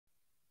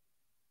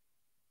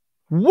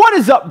What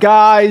is up,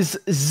 guys?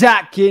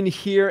 Zach Ginn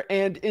here,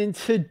 and in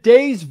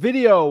today's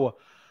video,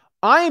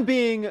 I am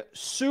being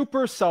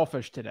super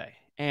selfish today,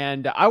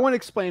 and I want to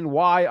explain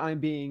why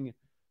I'm being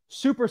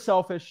super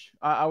selfish.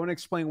 I want to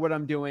explain what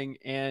I'm doing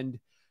and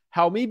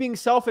how me being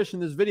selfish in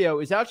this video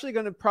is actually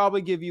going to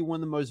probably give you one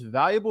of the most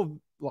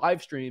valuable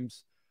live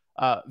streams,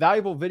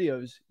 valuable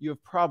videos you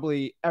have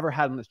probably ever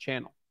had on this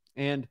channel.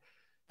 And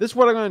this is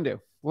what I'm going to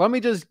do. Let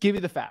me just give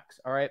you the facts,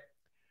 all right?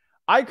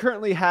 I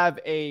currently have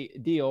a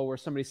deal where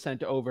somebody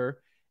sent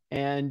over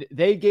and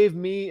they gave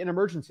me an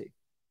emergency.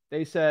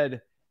 They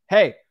said,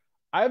 hey,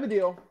 I have a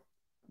deal.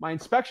 My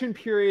inspection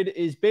period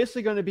is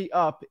basically going to be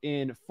up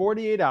in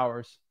 48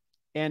 hours.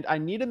 And I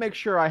need to make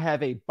sure I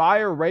have a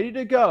buyer ready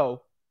to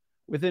go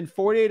within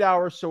 48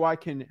 hours so I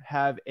can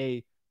have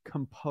a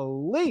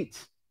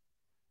complete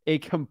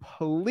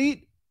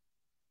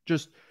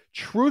just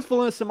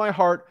truthfulness in my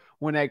heart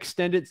when I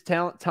extend it,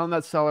 telling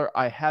that seller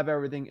I have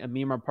everything and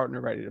me and my partner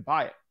are ready to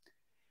buy it.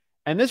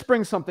 And this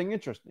brings something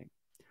interesting.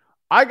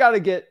 I got to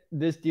get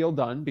this deal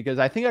done because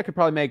I think I could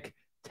probably make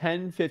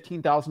 $10,000,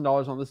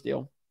 $15,000 on this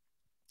deal.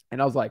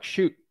 And I was like,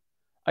 shoot,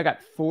 I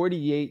got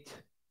 48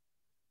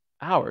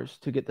 hours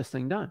to get this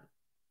thing done.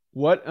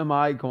 What am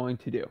I going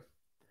to do?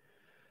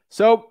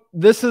 So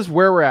this is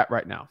where we're at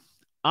right now.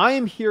 I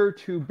am here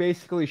to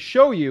basically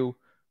show you,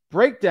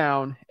 break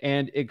down,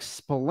 and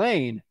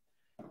explain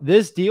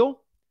this deal,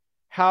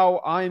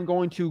 how I'm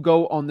going to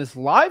go on this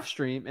live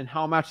stream and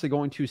how I'm actually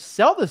going to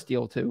sell this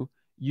deal to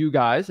you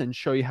guys and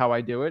show you how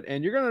I do it.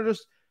 And you're going to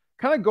just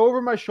kind of go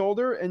over my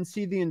shoulder and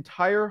see the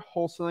entire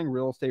wholesaling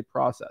real estate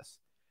process.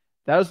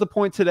 That is the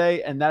point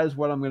today, and that is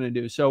what I'm going to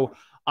do. So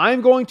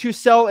I'm going to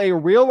sell a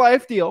real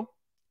life deal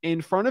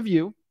in front of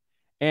you,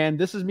 and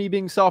this is me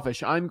being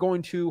selfish. I'm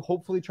going to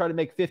hopefully try to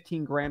make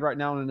 15 grand right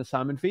now in an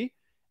assignment fee,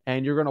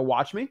 and you're going to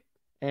watch me,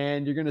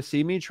 and you're going to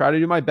see me try to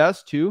do my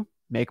best to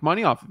make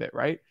money off of it,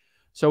 right?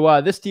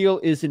 So this deal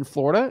is in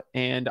Florida,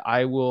 and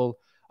I will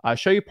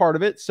show you part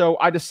of it. So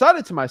I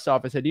decided to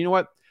myself, I said, you know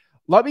what?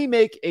 Let me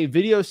make a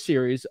video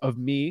series of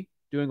me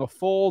doing a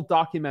full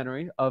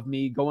documentary of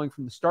me going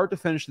from the start to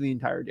finish of the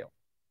entire deal.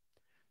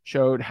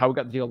 Showed how we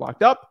got the deal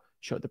locked up,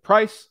 showed the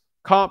price,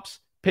 comps,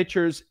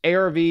 pictures,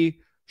 ARV,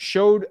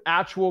 showed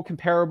actual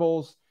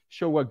comparables,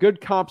 show what good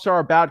comps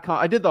are, bad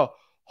comps. I did the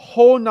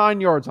whole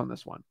 9 yards on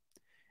this one.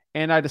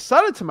 And I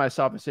decided to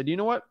myself, I said, you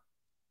know what?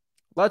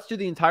 Let's do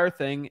the entire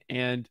thing.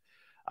 And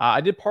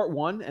I did part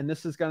 1, and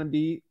this is going to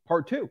be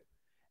part 2.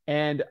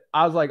 And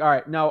I was like, all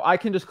right, no, I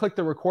can just click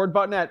the record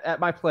button at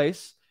my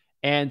place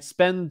and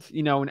spend,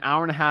 an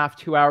hour and a half,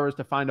 2 hours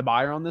to find a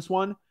buyer on this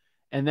one,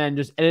 and then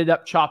just edit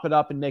up, chop it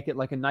up, and make it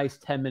like a nice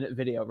 10-minute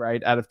video,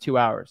 right, out of 2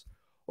 hours.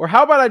 Or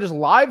how about I just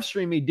live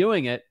stream me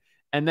doing it,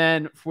 and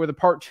then for the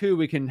part 2,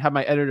 we can have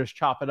my editors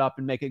chop it up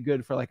and make it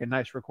good for like a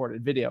nice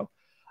recorded video.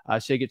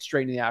 So you get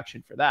straight into the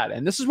action for that.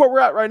 And this is where we're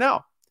at right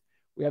now.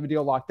 We have a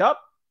deal locked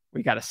up.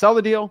 We got to sell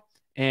the deal.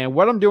 And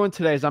what I'm doing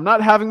today is I'm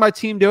not having my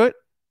team do it.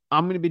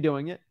 I'm going to be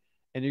doing it.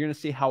 And you're going to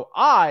see how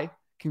I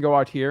can go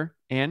out here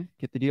and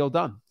get the deal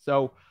done.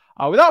 So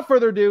without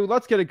further ado,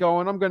 let's get it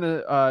going. I'm going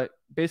to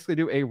basically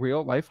do a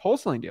real life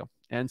wholesaling deal.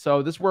 And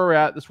so this is where we're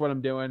at. This is what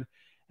I'm doing.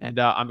 And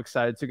I'm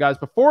excited. So guys,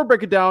 before we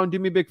break it down, do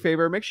me a big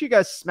favor. Make sure you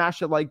guys smash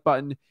the like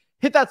button,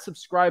 hit that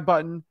subscribe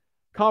button,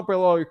 comment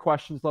below all your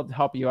questions. Love to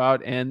help you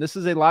out. And this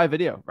is a live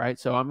video, right?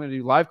 So I'm going to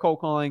do live cold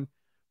calling.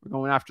 We're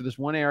going after this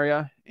one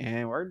area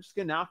and we're just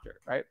getting after it,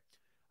 right?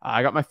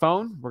 I got my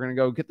phone. We're going to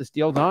go get this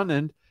deal done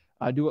and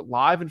do it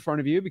live in front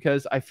of you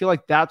because I feel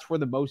like that's where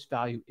the most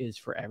value is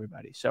for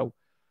everybody. So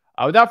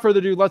without further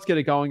ado, let's get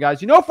it going,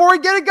 guys. Before we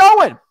get it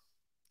going,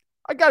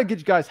 I got to get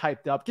you guys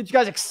hyped up, get you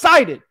guys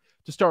excited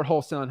to start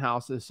wholesaling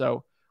houses.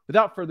 So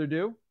without further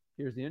ado,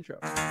 here's the intro.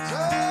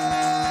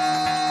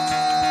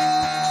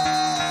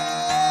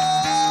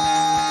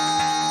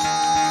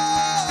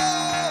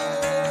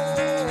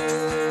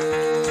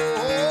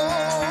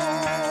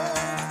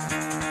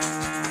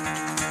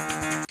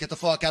 Get the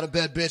fuck out of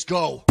bed, bitch.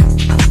 Go.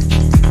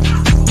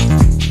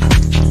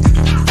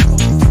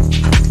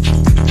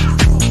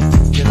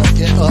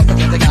 Get up,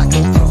 and they got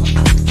go.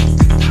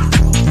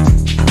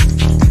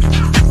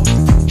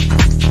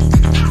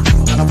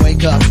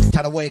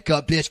 Time to wake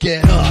up, bitch.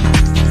 Get up.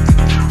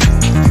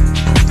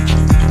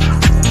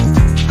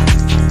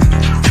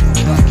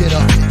 Get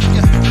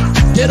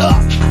up. Get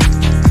up.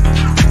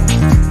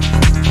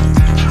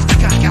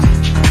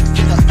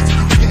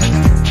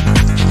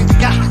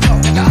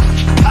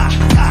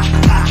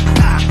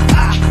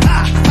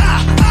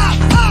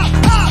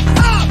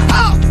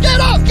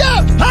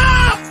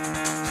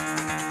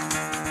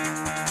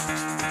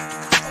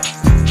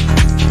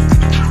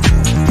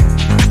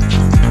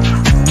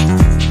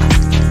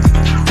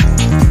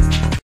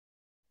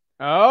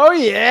 Oh,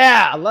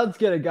 yeah. Let's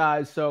get it,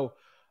 guys. So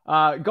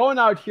going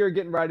out here,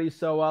 getting ready.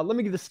 So let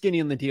me get the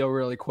skinny on the deal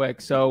really quick.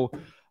 So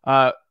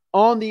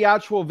on the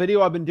actual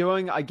video I've been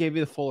doing, I gave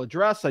you the full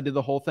address. I did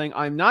the whole thing.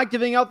 I'm not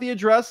giving out the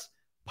address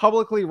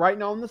publicly right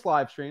now on this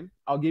live stream.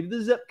 I'll give you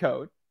the zip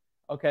code.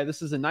 Okay,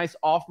 this is a nice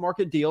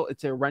off-market deal.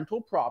 It's a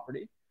rental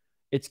property.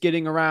 It's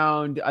getting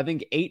around, I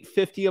think,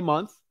 $850 a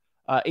month,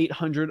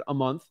 $800 a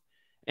month.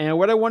 And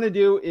what I want to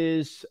do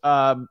is,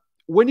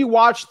 when you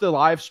watch the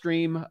live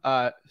stream,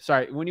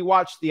 when you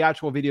watch the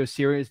actual video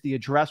series, the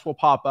address will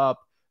pop up,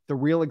 the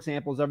real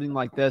examples, everything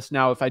like this.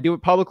 Now, if I do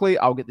it publicly,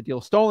 I'll get the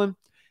deal stolen,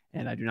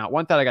 and I do not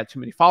want that. I got too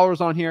many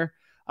followers on here.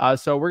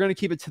 So we're going to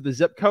keep it to the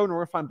zip code, and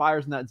we're going to find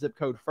buyers in that zip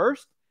code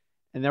first,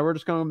 and then we're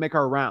just going to make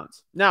our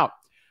rounds. Now,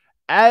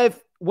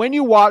 when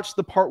you watch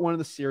the part 1 of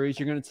the series,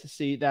 you're going to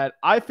see that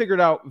I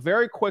figured out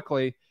very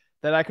quickly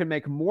that I could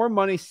make more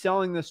money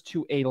selling this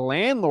to a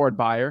landlord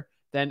buyer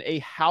than a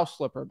house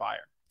flipper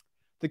buyer.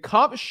 The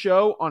comps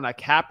show on a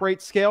cap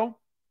rate scale.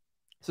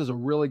 This is a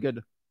really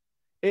good,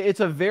 it's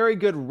a very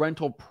good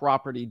rental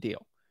property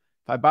deal.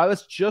 If I buy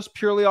this just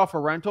purely off a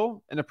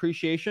rental and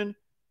appreciation,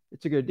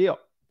 it's a good deal.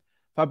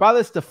 If I buy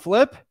this to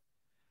flip,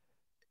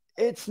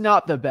 it's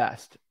not the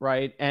best,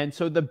 right? And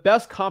so the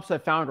best comps I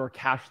found are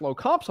cash flow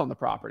comps on the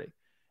property.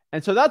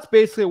 And so that's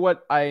basically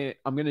what I'm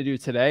going to do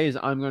today is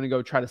I'm going to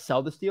go try to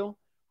sell this deal.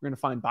 We're going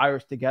to find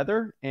buyers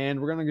together, and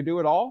we're going to do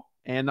it all.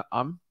 And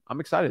I'm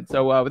excited.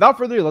 So without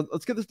further ado,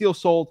 let's get this deal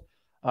sold.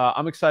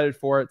 I'm excited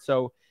for it.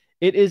 So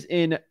it is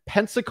in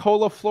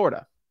Pensacola,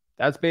 Florida.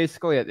 That's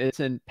basically it. It's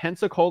in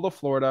Pensacola,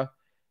 Florida,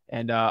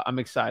 and I'm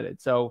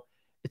excited. So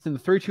it's in the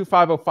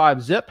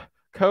 32505 zip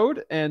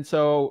code, and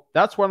so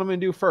that's what I'm going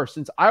to do first.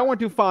 Since I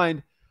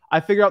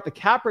figured out the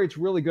cap rate's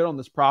really good on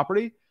this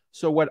property.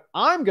 So what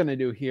I'm going to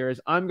do here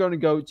is I'm going to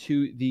go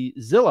to the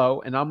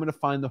Zillow, and I'm going to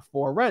find the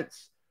 4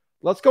 rents.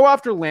 Let's go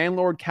after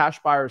landlord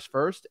cash buyers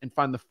first and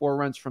find the 4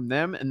 rents from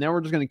them. And then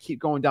we're just going to keep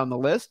going down the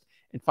list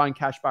and find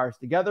cash buyers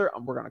together.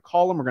 And we're going to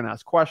call them. We're going to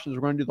ask questions.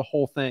 We're going to do the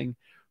whole thing.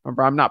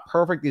 Remember, I'm not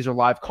perfect. These are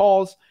live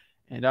calls,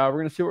 and we're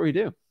going to see what we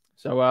do.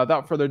 So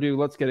without further ado,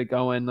 let's get it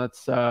going.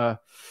 We're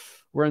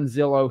in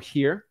Zillow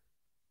here.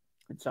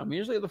 And so I'm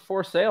usually at the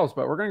 4 sales,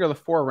 but we're going to go the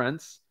 4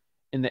 rents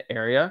in the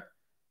area.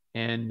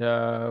 And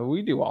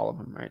we do all of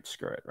them, right?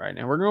 Screw it, right?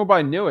 And we're going to go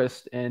by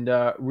newest and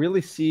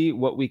really see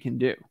what we can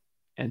do.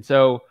 And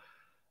so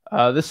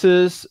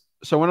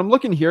so when I'm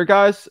looking here,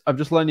 guys, I'm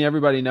just letting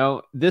everybody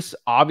know this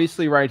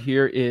obviously right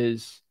here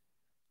is,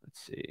 let's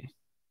see.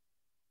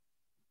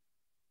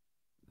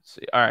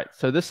 All right.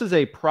 So this is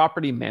a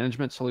property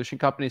management solution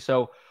company.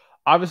 So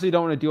obviously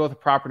don't want to deal with a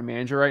property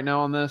manager right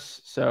now on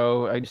this.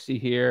 So I just see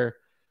here,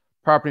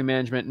 property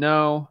management,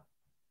 no.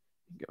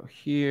 Go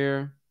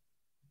here.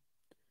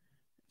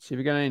 See if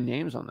we got any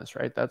names on this,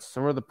 right? That's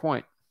sort of the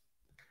point.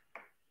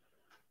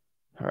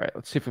 All right,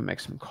 let's see if we make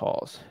some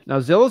calls. Now,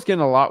 Zillow's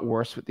getting a lot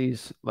worse with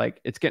these. Like,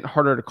 it's getting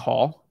harder to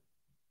call.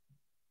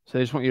 So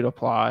they just want you to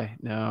apply.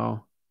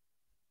 No.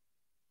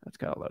 That's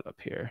got to load up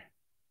here.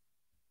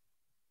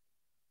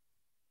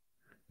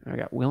 I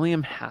got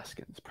William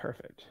Haskins.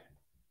 Perfect.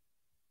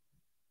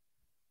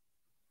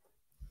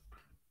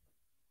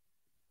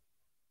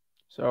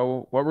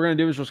 So what we're going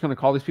to do is just going to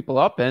call these people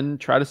up and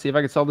try to see if I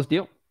can sell this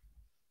deal.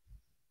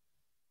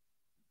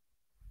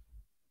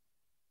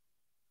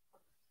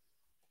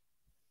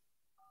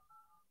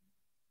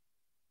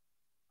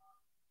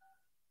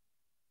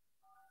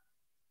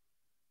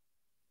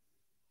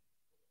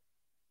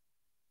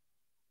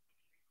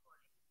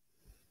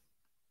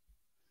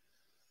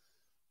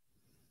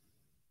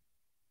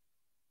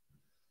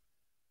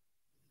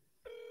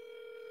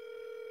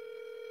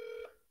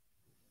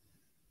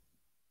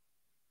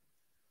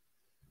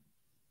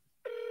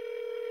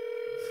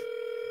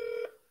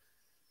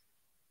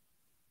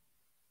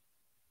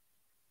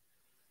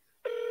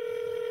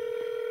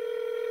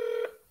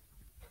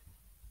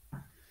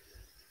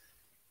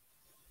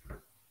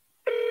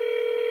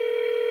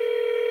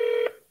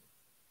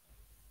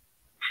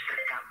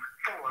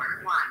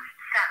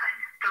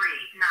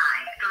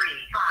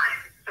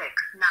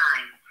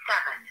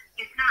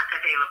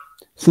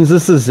 Since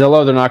this is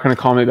Zillow, they're not going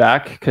to call me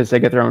back because they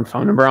get their own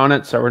phone number on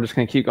it. So we're just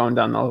going to keep going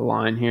down the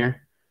line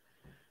here.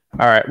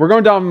 All right. We're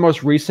going down the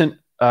most recent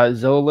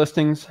Zillow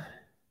listings.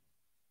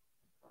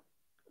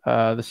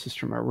 This is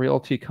from a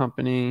realty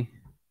company.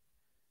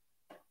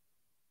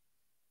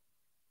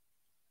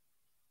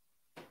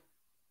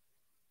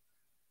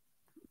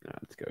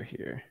 Let's go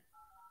here.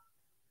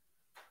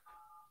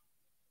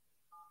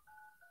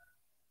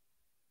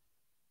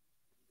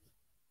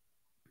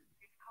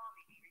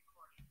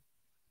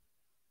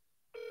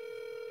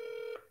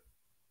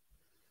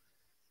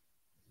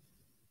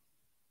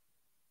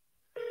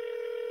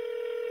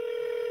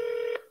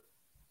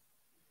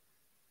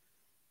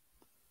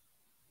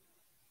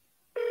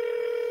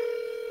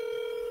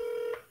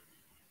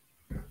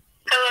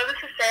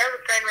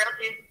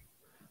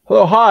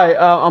 Hello, hi.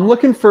 I'm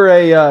looking for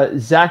a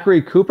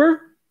Zachary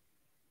Cooper.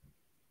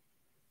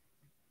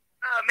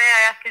 May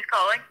I ask who's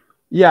calling?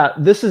 Yeah,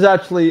 this is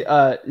actually,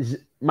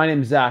 my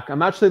name's Zach.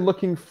 I'm actually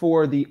looking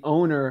for the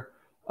owner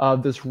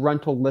of this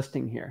rental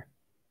listing here.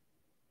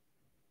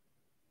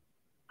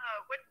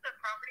 What's the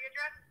property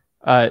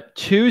address?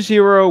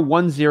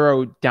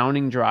 2010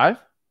 Downing Drive.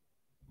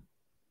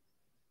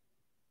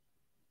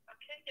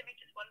 Okay, give me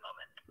just one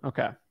moment.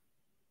 Okay.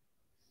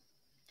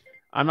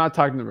 I'm not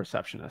talking to the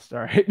receptionist,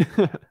 all right?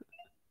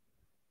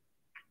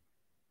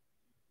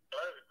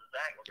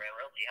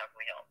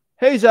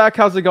 Hey, Zach,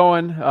 how's it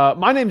going?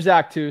 My name's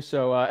Zach, too,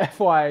 so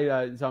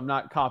FYI, so I'm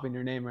not copying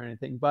your name or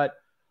anything. But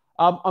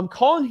I'm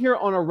calling here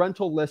on a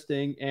rental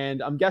listing,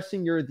 and I'm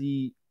guessing you're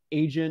the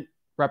agent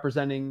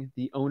representing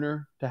the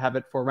owner to have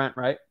it for rent,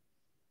 right?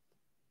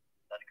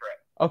 That's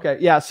correct.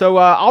 Okay, yeah, so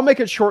I'll make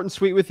it short and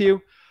sweet with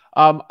you.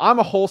 I'm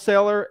a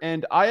wholesaler,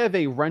 and I have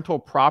a rental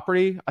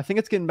property. I think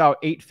it's getting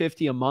about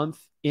 $850 a month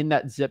in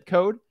that zip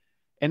code.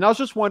 And I was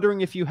just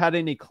wondering if you had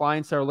any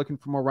clients that are looking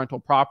for more rental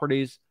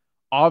properties.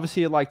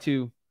 Obviously, I'd like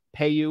to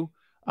pay you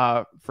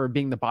for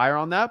being the buyer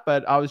on that,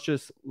 but I was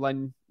just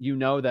letting you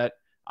know that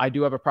I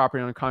do have a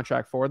property on a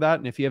contract for that.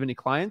 And if you have any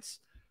clients,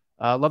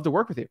 I'd love to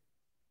work with you.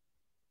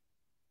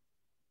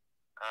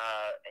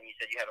 And you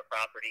said you have a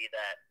property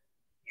that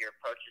you're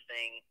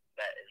purchasing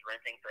that is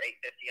renting for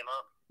 $850 a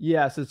month?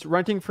 Yes, it's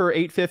renting for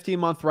 $850 a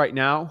month right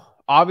now.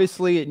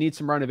 Obviously, it needs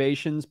some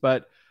renovations,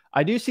 but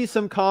I do see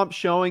some comps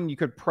showing you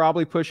could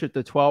probably push it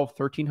to $1,200,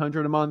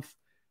 $1,300 a month.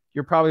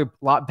 You're probably a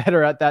lot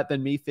better at that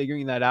than me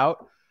figuring that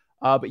out.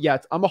 But yeah,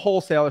 I'm a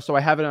wholesaler, so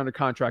I have it under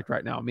contract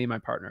right now, me and my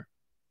partner.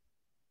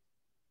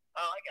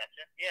 Oh, I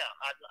gotcha. Yeah,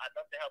 I'd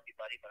love to help you,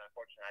 buddy, but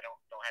unfortunately, I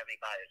don't have any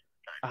buyers at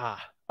the time.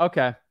 Ah,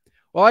 okay.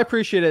 Well, I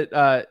appreciate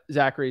it,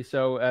 Zachary.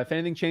 So if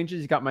anything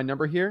changes, you got my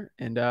number here,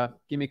 and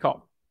give me a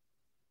call.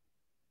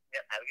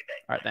 Yep, have a good day.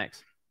 All right,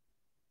 thanks.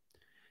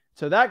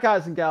 So that,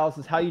 guys and gals,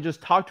 is how you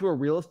just talk to a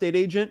real estate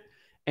agent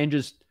and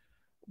just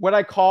what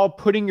I call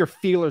putting your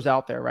feelers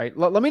out there, right?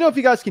 Let me know if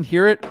you guys can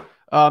hear it.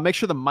 Make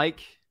sure the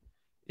mic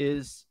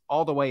is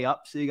all the way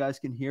up so you guys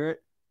can hear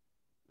it.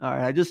 All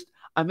right,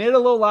 I made it a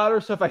little louder,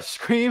 so if I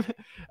scream,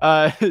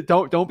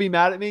 don't be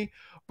mad at me.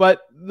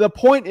 But the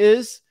point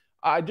is,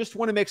 I just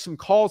want to make some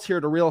calls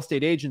here to real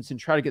estate agents and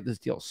try to get this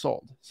deal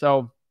sold.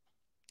 So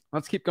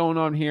let's keep going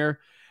on here.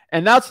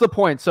 And that's the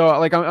point. So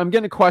like I'm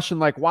getting a question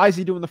like, why is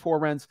he doing the 4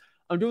 rents?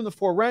 I'm doing the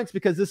 4 rents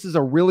because this is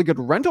a really good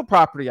rental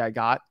property I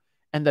got.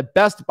 And the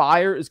best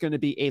buyer is going to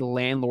be a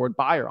landlord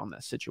buyer on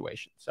this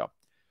situation. So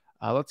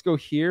let's go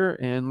here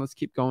and let's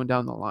keep going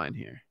down the line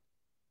here.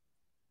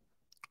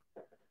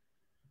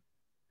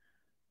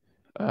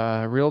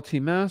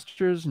 Realty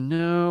Masters,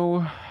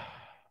 no.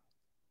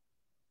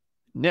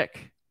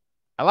 Nick.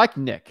 I like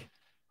Nick.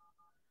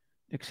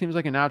 Nick seems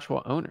like a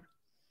natural owner.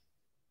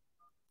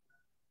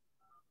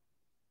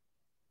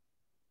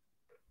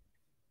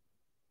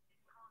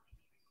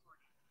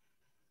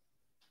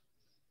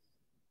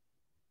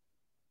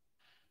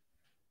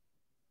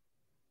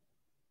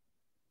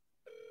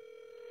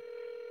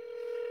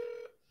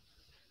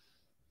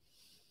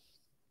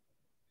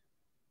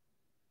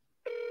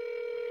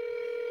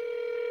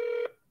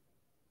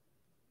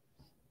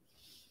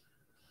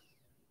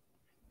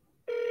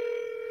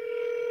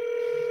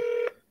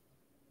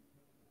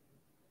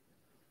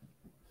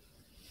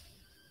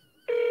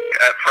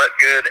 At Fret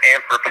Good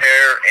and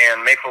Prepare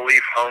and Maple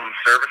Leaf Home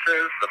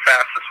Services. The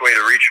fastest way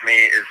to reach me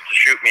is to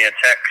shoot me a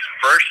text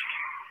first,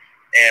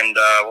 and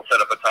we'll set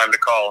up a time to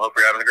call. Hope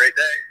you're having a great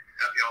day.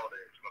 Happy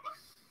holidays.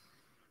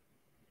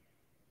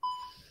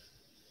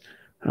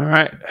 Bye-bye. All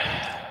right.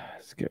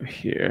 Let's go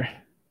here.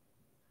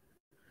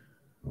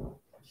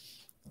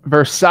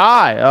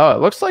 Versailles. Oh, it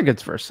looks like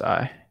it's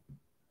Versailles.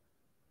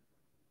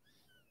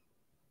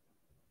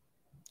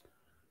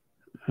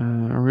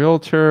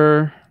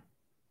 Realtor.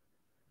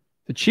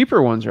 The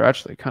cheaper ones are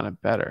actually kind of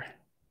better.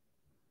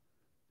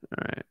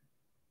 All right.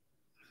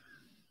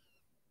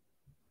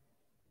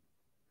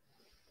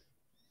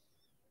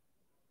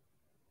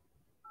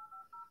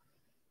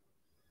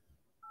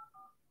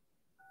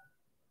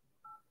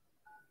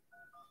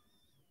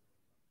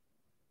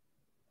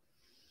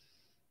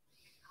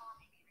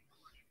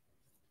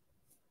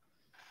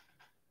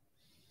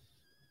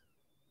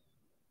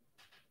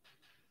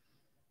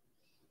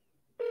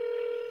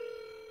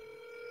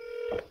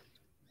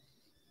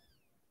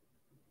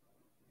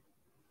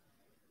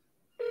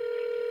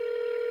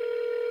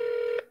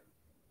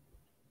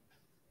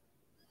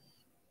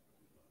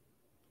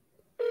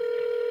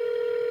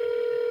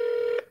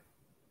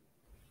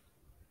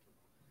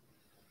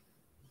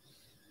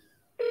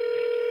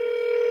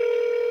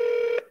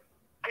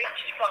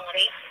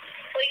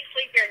 Please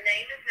leave your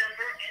name and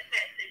number and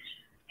message,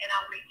 and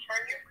I'll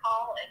return your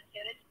call as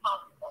soon as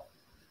possible.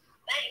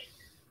 Thanks.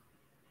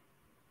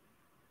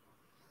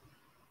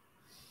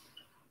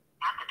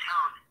 At the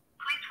tone,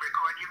 please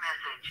record your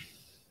message.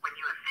 When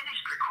you have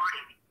finished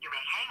recording, you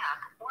may hang up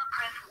or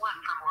press 1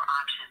 for more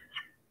options.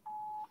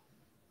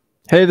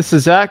 Hey, this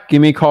is Zach.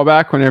 Give me a call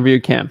back whenever you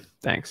can.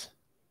 Thanks.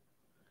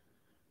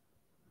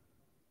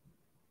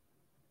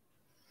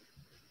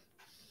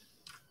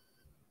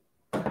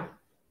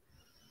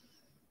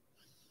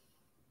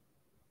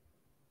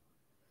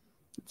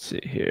 Let's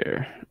see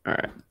here. All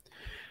right.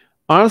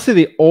 Honestly,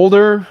 the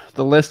older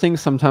the listing,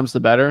 sometimes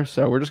the better.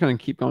 So we're just going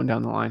to keep going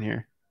down the line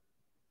here.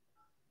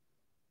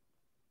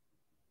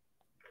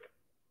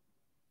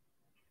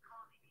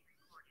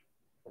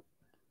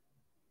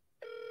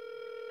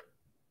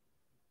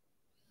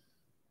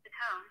 The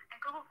tone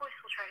and Google Voice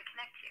will try to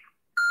connect you.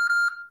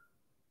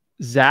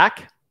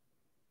 Zach?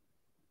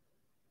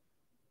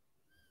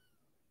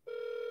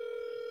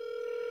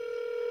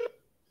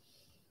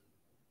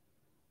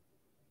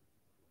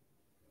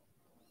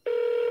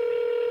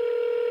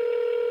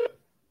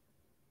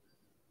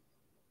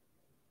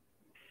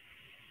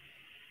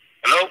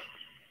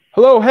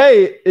 Hello.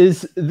 Hey,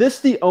 is this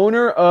the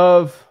owner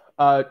of,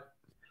 I'm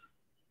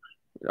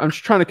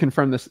just trying to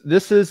confirm this.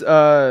 This is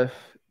the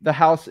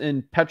house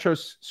in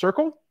Petros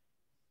Circle?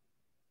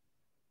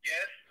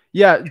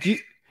 Yes. Yeah.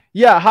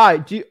 Yeah.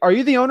 Hi. Are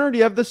you the owner? Do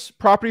you have this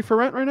property for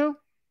rent right now?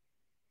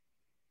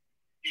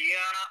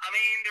 Yeah, I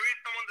mean, there is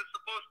someone that's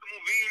supposed to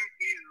move in.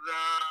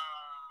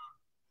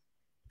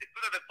 They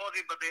put a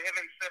deposit, but they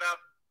haven't set up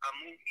a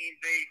move-in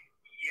date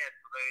yet.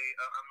 So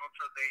I'm not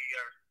sure they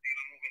are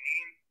still moving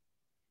in.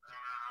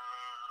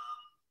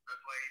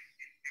 That's why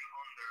it's still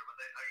on there. But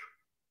I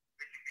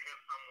basically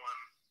have someone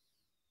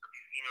that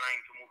is in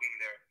line to move in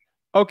there.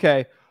 Okay.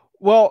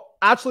 Well,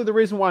 actually, the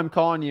reason why I'm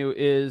calling you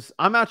is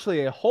I'm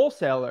actually a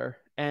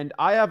wholesaler and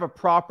I have a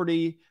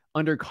property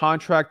under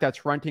contract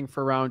that's renting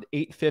for around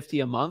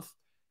 $850 a month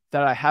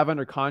that I have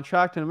under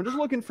contract. And I'm just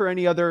looking for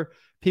any other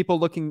people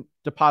looking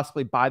to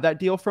possibly buy that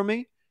deal from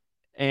me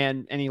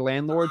and any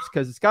landlords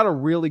because it's got a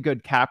really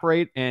good cap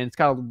rate and it's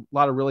got a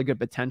lot of really good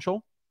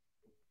potential.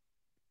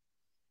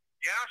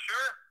 Yeah,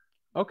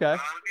 sure. Okay. I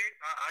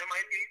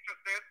might be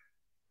interested.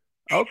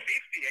 Oh. 850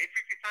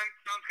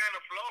 sounds kind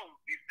of low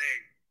these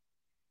days.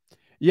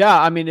 Yeah,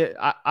 I mean,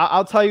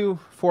 I'll tell you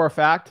for a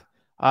fact,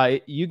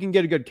 you can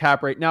get a good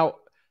cap rate. Now,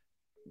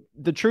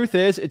 the truth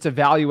is it's a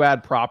value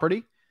add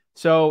property.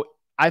 So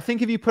I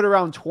think if you put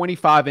around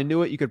 25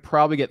 into it, you could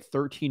probably get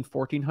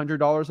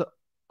 $1,400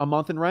 a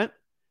month in rent.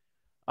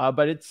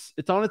 But it's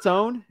on its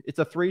own. It's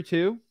a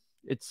 3-2.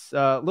 It's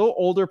a little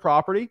older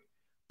property,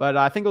 but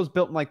I think it was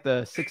built in like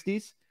the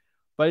 60s.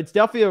 But it's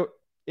definitely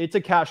it's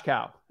a cash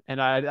cow,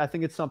 and I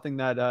think it's something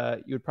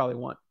that you would probably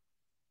want.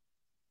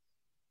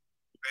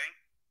 Okay.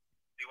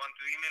 Do you want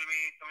to email me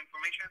some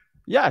information?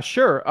 Yeah,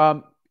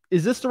 sure.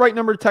 Is this the right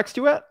number to text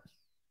you at?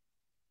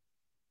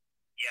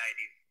 Yeah, I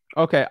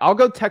did. Okay, I'll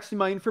go text you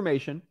my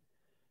information,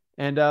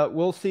 and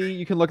we'll see.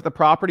 You can look at the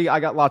property. I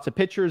got lots of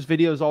pictures,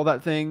 videos, all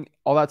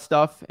that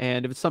stuff.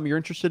 And if it's something you're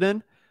interested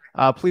in,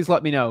 please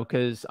let me know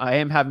because I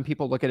am having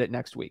people look at it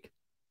next week.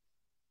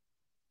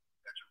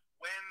 Gotcha.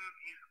 When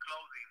is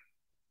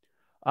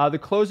closing? The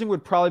closing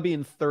would probably be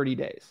in 30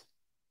 days.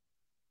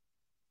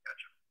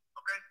 Gotcha.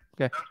 Okay.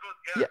 Okay. Sounds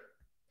good. Yeah.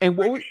 And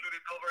what would, shoot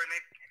it over and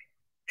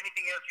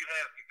anything else you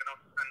have, you can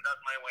also send that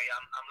my way.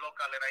 I'm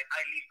local and I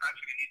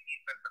actually live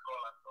in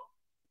Pensacola, so.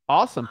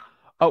 Awesome.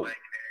 Oh,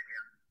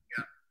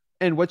 Yeah.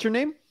 and what's your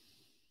name? Name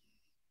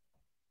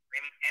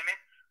is Emmett.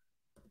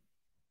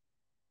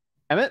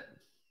 Emmett?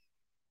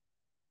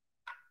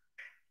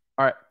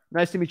 All right.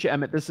 Nice to meet you,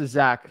 Emmett. This is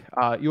Zach.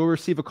 You'll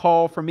receive a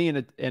call from me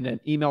and an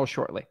email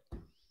shortly.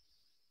 Okay.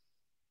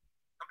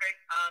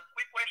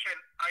 Quick question.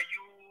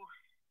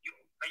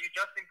 Are you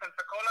just in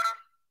Pensacola?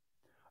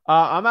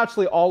 I'm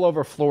actually all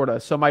over Florida.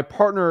 So my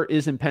partner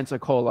is in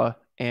Pensacola,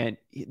 and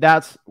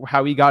that's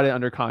how he got it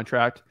under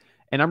contract.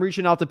 And I'm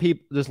reaching out to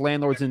people, just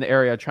landlords in the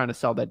area trying to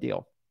sell that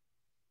deal.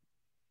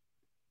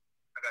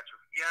 I got you.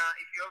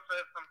 Yeah, if you also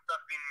have some stuff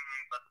in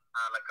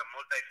like a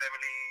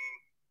multi-family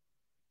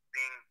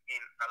thing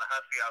in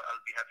Tallahassee,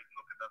 I'll be happy to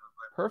look at that as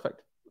well.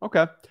 Perfect.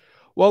 Okay.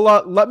 Well,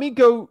 let me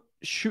go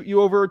shoot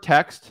you over a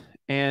text,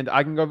 and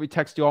I can go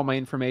text you all my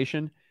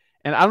information.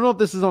 And I don't know if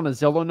this is on a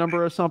Zillow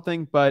number or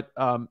something, but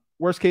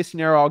worst case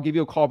scenario, I'll give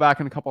you a call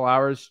back in a couple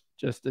hours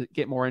just to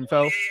get more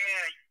info. Yeah.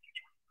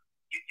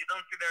 You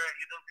don't see the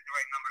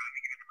right number. Let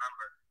me give you the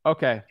number.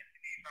 Okay.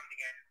 Something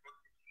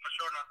for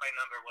sure not by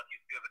number what you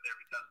see over there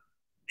because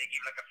they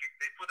give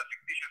they put a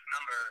fictitious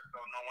number so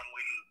no one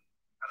will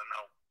I don't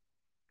know.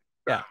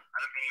 Yeah. I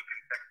don't think you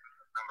can text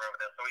this number over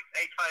there. So it's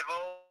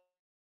 850.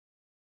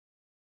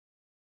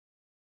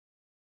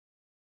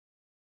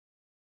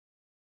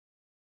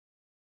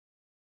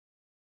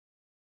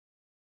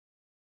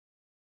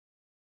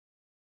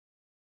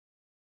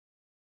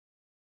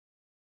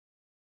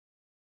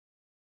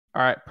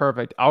 All right.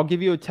 Perfect. I'll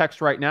give you a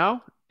text right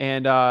now,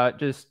 and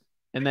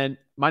then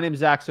my name's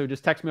Zach. So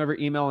just text me over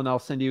email, and I'll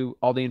send you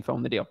all the info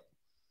on the deal. Okay,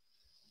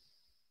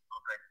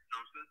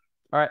 sounds good.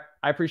 All right.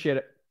 I appreciate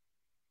it.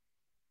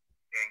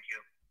 Thank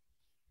you.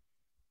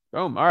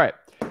 Boom. All right.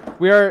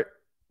 We are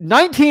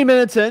 19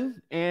 minutes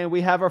in, and we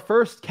have our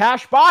first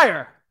cash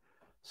buyer.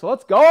 So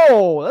let's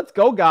go. Let's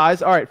go,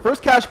 guys. All right.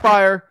 First cash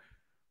buyer.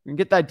 We can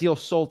get that deal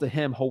sold to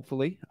him,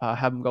 hopefully.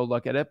 Have him go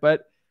look at it.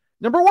 But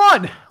number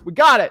one, we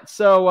got it.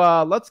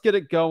 So let's get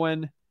it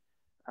going.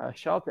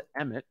 Shout out to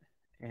Emmett.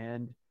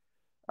 And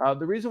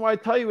the reason why I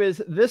tell you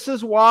is this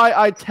is why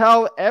I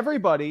tell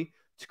everybody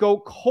to go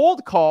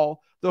cold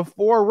call the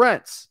 4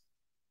 rents.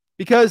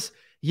 Because,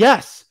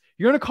 yes,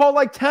 you're going to call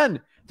like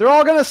 10. They're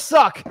all going to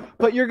suck.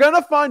 But you're going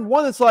to find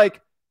one that's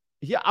like,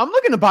 yeah, I'm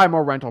looking to buy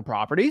more rental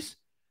properties.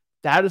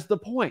 That is the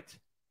point.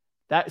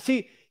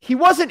 See, he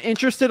wasn't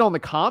interested on the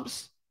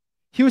comps.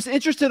 He was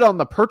interested on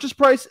the purchase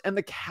price and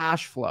the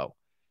cash flow.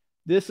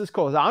 This is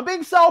cool. I'm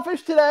being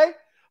selfish today,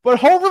 but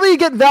hopefully you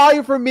get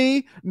value from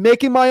me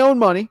making my own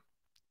money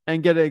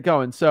and get it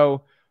going.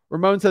 So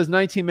Ramon says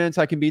 19 minutes.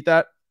 I can beat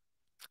that.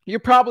 You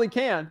probably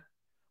can,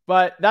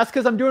 but that's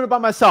because I'm doing it by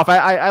myself.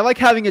 I like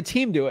having a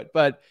team do it,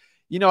 but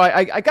you know,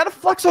 I got to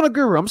flex on a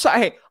guru. I'm sorry.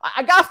 Hey,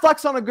 I got to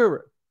flex on a guru.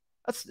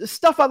 That's the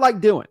stuff I like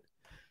doing.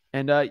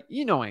 And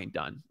you know I ain't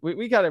done.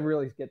 We got to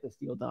really get this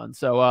deal done.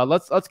 So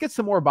let's get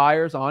some more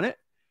buyers on it.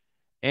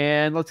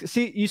 And let's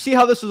see. You see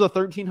how this was a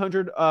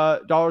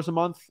 $1,300 a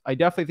month? I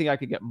definitely think I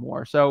could get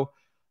more. So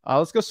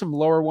let's go some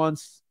lower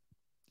ones.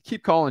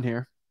 Keep calling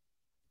here.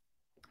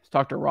 Let's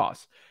talk to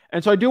Ross.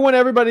 And so I do want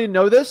everybody to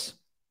know this.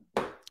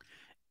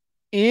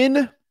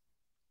 In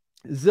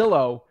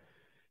Zillow,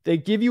 they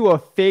give you a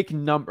fake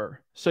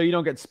number so you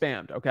don't get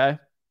spammed. Okay.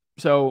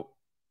 So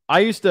I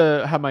used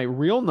to have my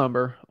real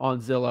number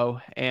on Zillow,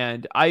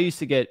 and I used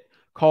to get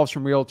calls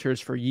from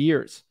realtors for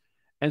years.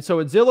 And so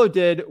what Zillow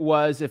did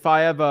was, if I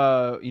have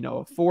a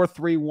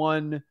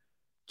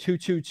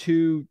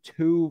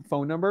 431-2222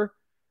 phone number,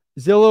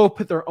 Zillow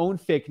put their own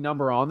fake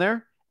number on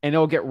there, and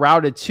it'll get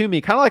routed to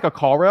me, kind of like a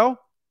call rail.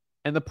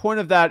 And the point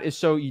of that is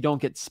so you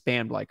don't get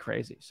spammed like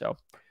crazy. So,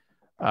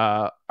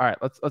 all right,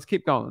 let's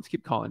keep going. Let's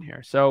keep calling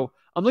here. So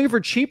I'm looking for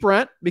cheap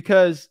rent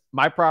because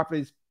my property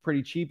is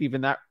pretty cheap.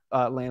 Even that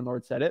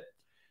landlord said it.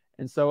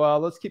 And so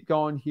let's keep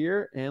going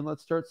here and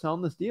let's start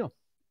selling this deal.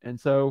 And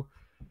so,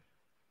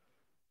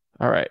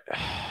 all right,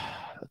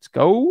 let's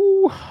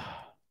go.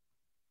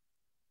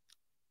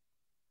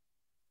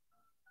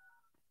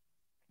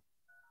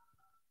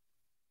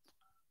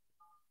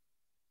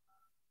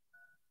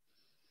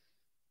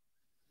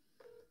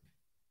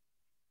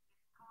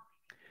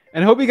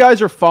 And I hope you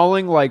guys are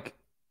following like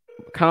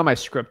kind of my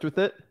script with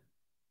it.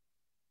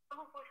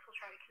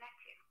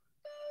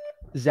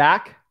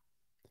 Zach,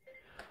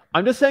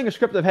 I'm just saying a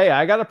script of, hey,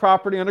 I got a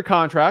property under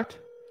contract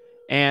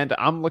and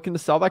I'm looking to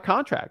sell that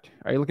contract.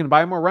 Are you looking to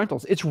buy more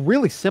rentals? It's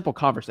really simple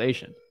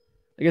conversation.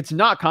 Like, it's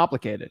not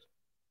complicated.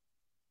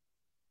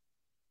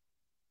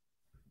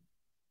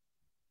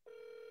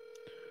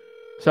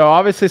 So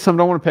obviously some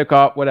don't want to pick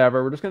up,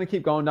 whatever. We're just going to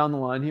keep going down the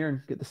line here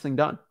and get this thing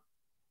done.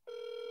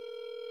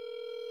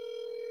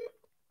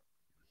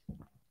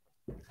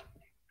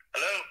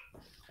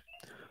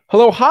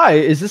 Hello, hi.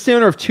 Is this the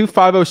owner of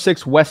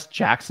 2506 West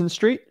Jackson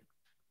Street?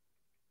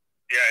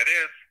 Yeah, it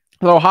is.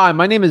 Hello, hi.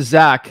 My name is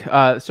Zach.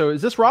 So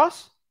is this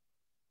Ross?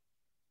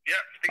 Yeah,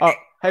 speaking.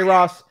 Hey,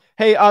 Ross.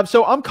 Hey,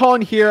 so I'm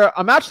calling here.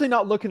 I'm actually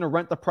not looking to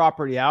rent the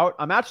property out.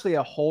 I'm actually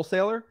a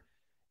wholesaler.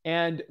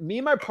 And me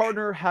and my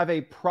partner have a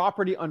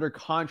property under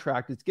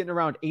contract. It's getting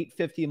around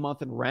 $850 a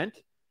month in rent.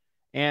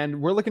 And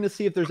we're looking to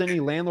see if there's any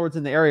landlords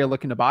in the area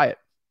looking to buy it.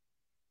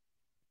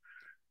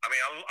 I mean,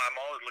 I'm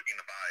always looking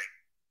to buy.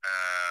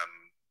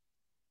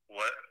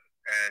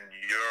 And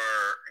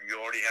you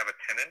already have a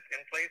tenant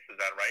in place, is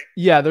that right?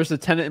 Yeah, there's a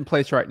tenant in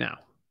place right now.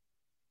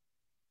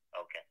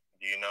 Okay.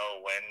 Do you know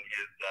when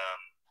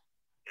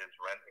his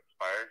rent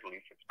expires,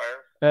 lease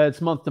expires? It's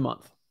month to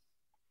month.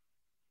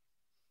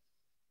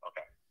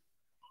 Okay.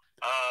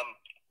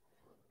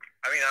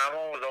 I mean, I'm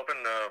only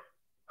open to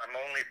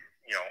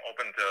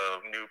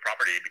new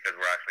property because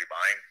we're actually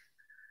buying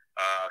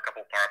a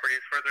couple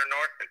properties further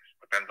north. It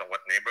depends on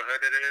what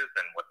neighborhood it is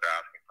and what the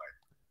asking price.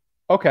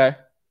 Okay.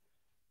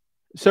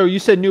 So you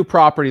said new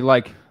property,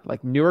 like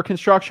newer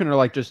construction, or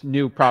like just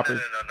new property?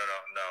 No.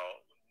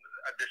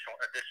 Additional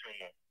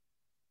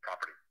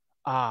property.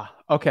 Ah,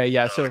 okay,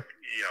 yeah. So anywhere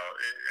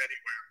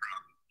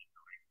from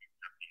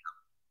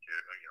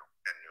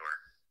and newer.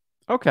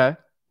 Okay.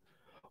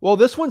 Well,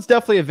 this one's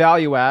definitely a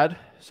value add.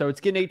 So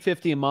it's getting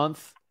 $850 a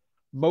month.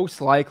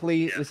 Most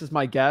likely, this is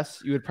my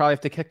guess, you would probably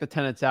have to kick the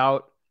tenants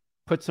out,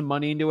 put some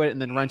money into it,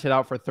 and then rent it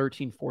out for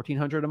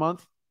 $1,300-$1,400 a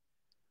month.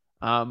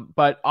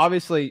 But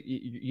obviously,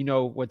 you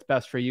know what's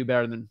best for you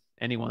better than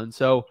anyone.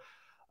 So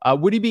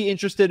would you be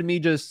interested in me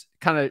just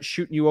kind of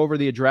shooting you over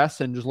the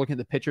address and just looking at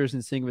the pictures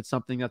and seeing if it's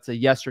something that's a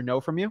yes or no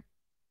from you?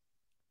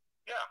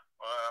 Yeah.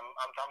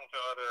 I'm talking to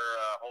other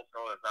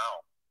wholesalers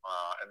now,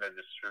 and they're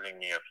just shooting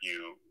me a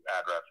few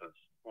addresses.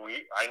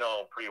 I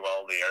know pretty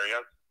well the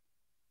areas,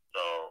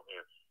 so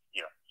if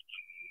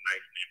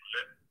nice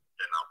neighborhood,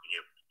 then I'll be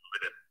able to do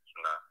it.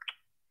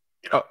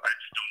 I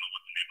just don't know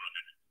what the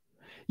neighborhood is.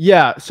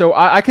 Yeah, so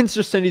I can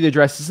just send you the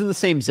address. It's in the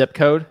same zip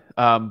code,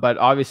 but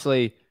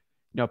obviously,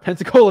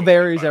 Pensacola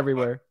varies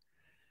everywhere.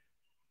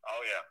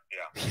 Oh, yeah.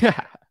 Yeah. If you go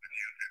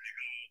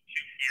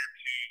too far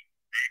to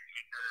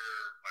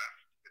Vancouver west,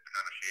 it's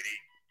kind of shady.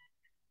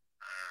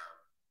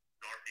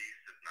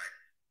 Northeast is nice.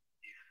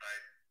 East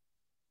side.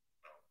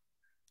 So,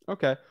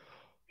 Okay.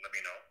 let me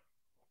know.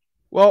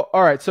 Well,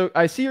 all right. So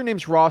I see your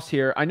name's Ross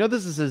here. I know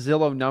this is a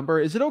Zillow number.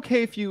 Is it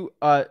okay if you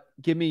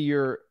give me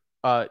your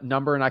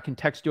number and I can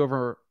text you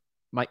over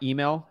my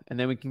email, and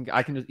then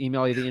I can just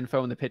email you the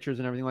info and the pictures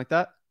and everything like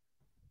that?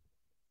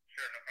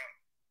 Sure, no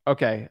problem.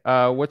 Okay.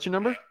 What's your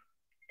number? 260-667-5566.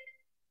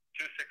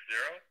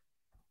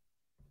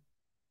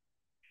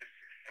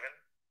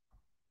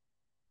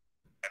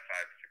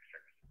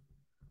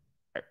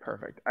 All right,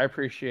 perfect. I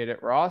appreciate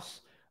it,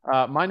 Ross.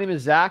 My name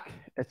is Zach,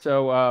 and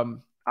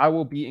so I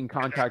will be in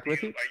contact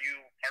with you. Are you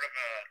part of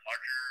a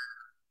larger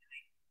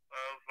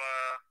group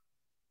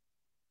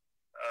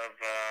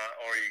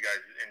or are you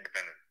guys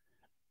independent?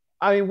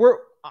 I mean,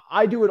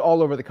 I do it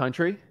all over the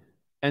country.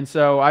 And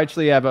so I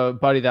actually have a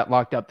buddy that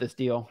locked up this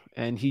deal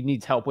and he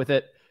needs help with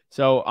it.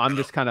 So I'm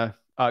just kind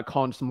of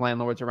calling some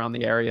landlords around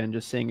the area and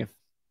just seeing if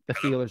the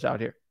feelers out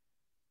here.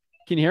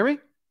 Can you hear me?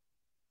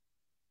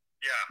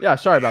 Yeah. Yeah,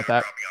 sorry about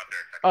that. Drop me off there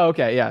a second. Oh,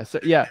 okay, yeah. So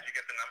yeah. Did you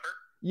get the number?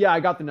 Yeah, I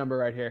got the number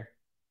right here.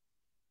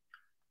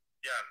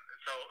 Yeah.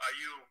 So are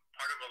you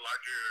part of a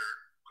larger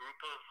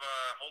group of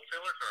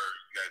wholesalers, or are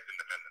you guys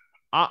independent?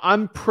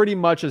 I'm pretty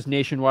much as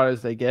nationwide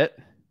as they get.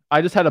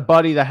 I just had a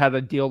buddy that had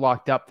a deal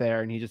locked up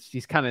there, and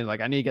he's kind of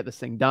like, I need to get this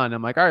thing done.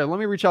 I'm like, all right, let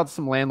me reach out to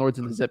some landlords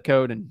in the zip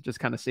code and just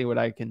kind of see what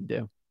I can do.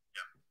 Yeah,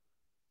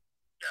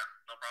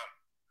 no problem.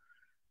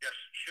 Yes,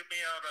 shoot me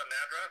out an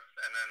address,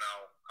 and then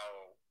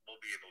we'll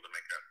be able to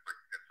make that quick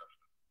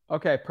assessment.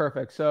 Okay,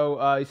 perfect.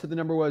 So you said the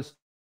number was.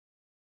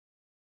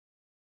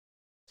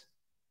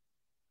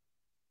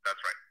 That's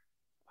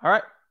right. All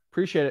right,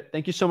 appreciate it.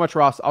 Thank you so much,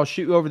 Ross. I'll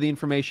shoot you over the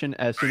information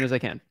as soon as I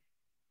can.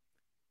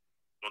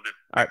 We'll do.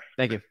 All right,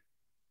 thank you.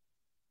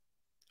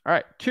 All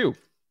right, 2.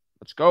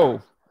 Let's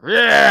go.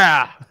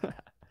 Yeah. All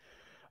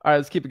right,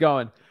 let's keep it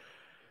going.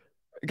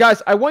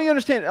 Guys, I want you to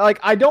understand, like,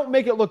 I don't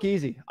make it look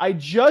easy. I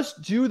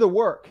just do the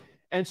work.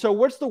 And so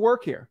what's the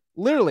work here?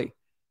 Literally,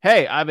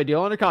 hey, I have a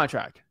deal under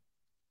contract.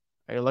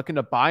 Are you looking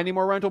to buy any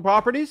more rental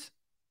properties?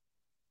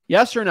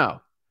 Yes or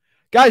no?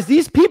 Guys,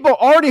 these people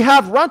already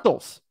have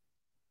rentals.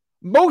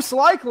 Most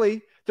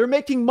likely, they're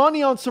making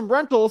money on some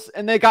rentals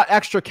and they got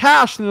extra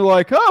cash and they're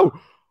like, oh,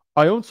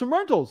 I own some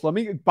rentals. Let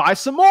me buy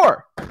some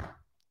more.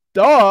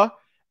 Duh.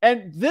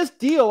 And this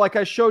deal, like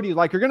I showed you,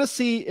 like you're going to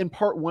see in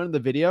part 1 of the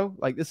video,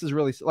 like this is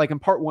really like in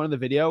part 1 of the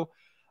video,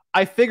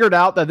 I figured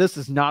out that this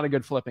is not a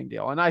good flipping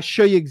deal. And I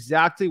show you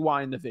exactly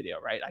why in the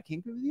video, right? I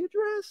can't give you the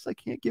address. I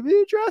can't give you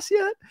the address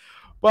yet,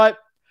 but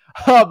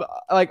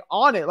like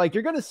on it, like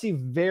you're going to see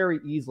very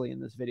easily in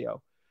this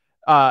video,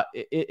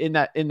 in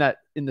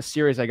the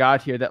series I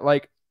got here, that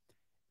like,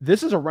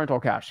 this is a rental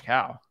cash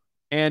cow.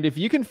 And if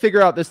you can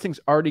figure out this thing's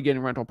already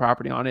getting rental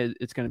property on it,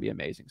 it's going to be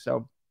amazing.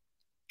 So,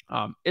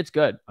 it's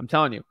good. I'm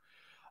telling you.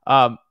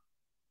 Guys,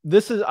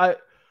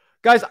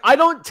 I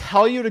don't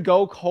tell you to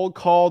go cold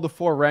call the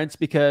for rents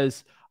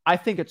because I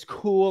think it's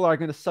cool or I'm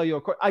going to sell you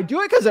a course. I do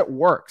it because it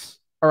works.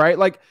 All right.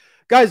 Like,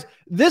 guys,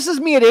 this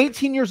is me at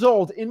 18 years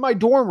old in my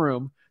dorm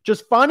room,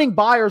 just finding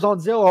buyers on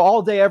Zillow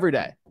all day, every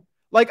day.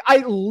 Like, I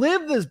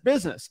live this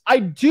business. I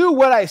do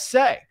what I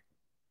say.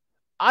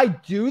 I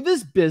do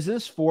this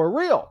business for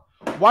real.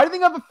 Why do you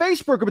think I have a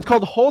Facebook group? It's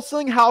called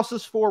Wholesaling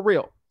Houses for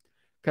Real.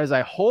 Because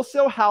I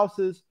wholesale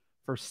houses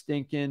for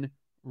stinking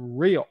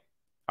real.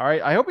 All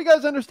right. I hope you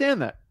guys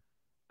understand that.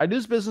 I do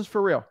this business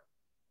for real.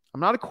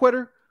 I'm not a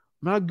quitter.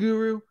 I'm not a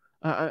guru.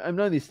 I'm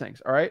none of these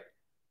things. All right.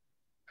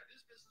 I do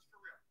this business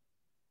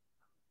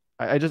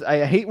for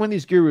real. I hate when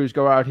these gurus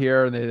go out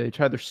here and they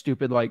try their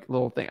stupid like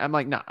little thing. I'm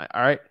like, nah,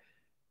 all right.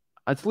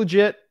 It's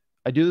legit.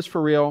 I do this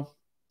for real.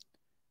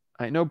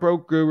 I ain't no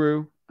broke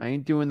guru. I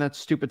ain't doing that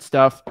stupid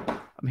stuff.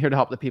 I'm here to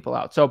help the people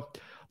out. So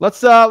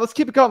let's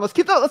keep it going. Let's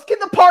keep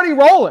the party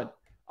rolling.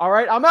 All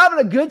right. I'm having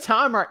a good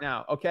time right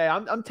now. Okay.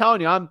 I'm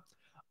telling you,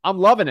 I'm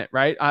loving it.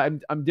 Right.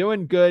 I'm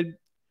doing good.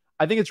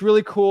 I think it's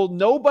really cool.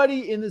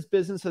 Nobody in this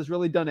business has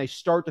really done a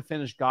start to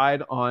finish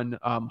guide on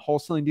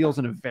wholesaling deals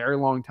in a very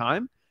long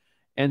time.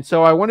 And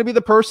so I want to be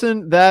the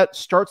person that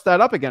starts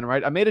that up again.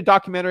 Right. I made a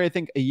documentary, I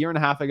think 1.5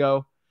 years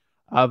ago,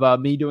 of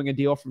me doing a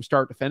deal from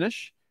start to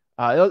finish.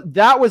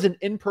 That was an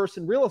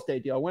in-person real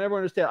estate deal. I want everyone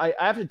to understand.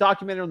 I have to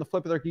document it on the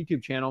Flip With Eric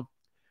YouTube channel.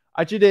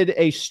 I actually did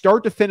a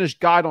start to finish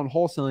guide on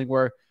wholesaling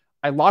where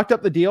I locked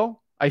up the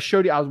deal. I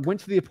showed you, I went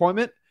to the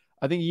appointment,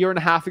 I think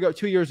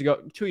 1.5 years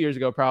ago, 2 years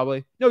ago,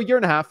 probably. No,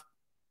 1.5 years.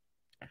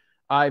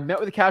 I met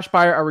with a cash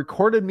buyer. I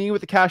recorded me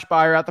with the cash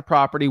buyer at the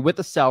property with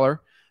the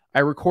seller. I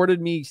recorded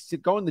me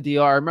going the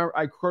deal. I remember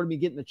I recorded me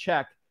getting the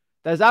check.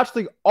 That is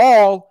actually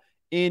all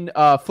in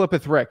Flip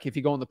With Rick if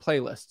you go in the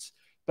playlists.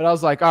 But I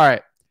was like, all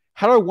right,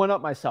 how do I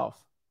one-up myself?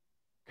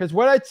 Because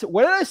what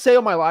did I say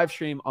on my live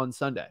stream on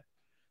Sunday?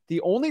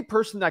 The only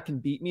person that can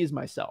beat me is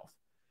myself.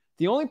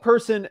 The only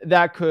person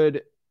that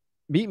could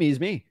beat me is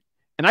me.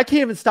 And I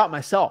can't even stop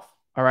myself.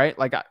 All right.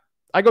 Like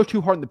I go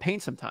too hard in the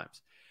paint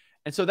sometimes.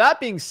 And so that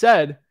being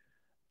said,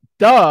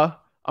 I'm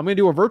going to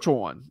do a virtual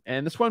one.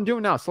 And that's what I'm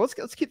doing now. So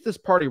let's keep this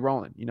party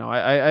rolling. You know,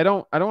 I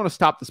don't want to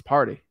stop this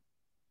party.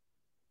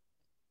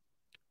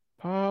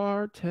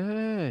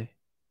 Party.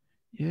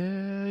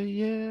 Yeah.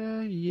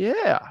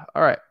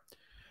 All right.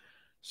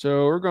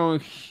 So we're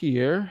going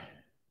here.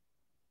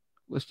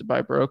 Listed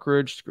by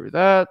brokerage. Screw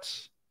that.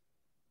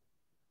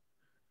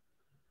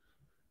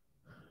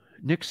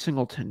 Nick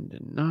Singleton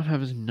did not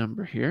have his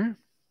number here.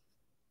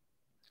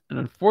 And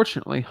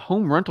unfortunately,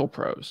 Home Rental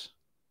Pros.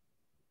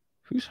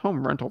 Who's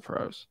Home Rental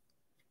Pros?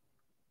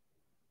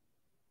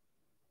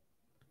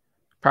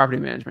 Property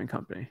management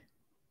company.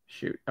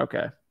 Shoot.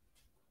 Okay.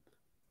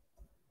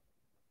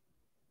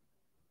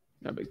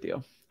 No big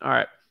deal. All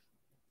right.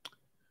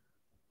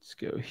 Let's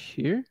go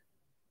here.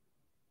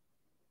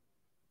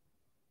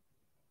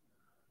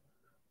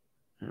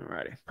 All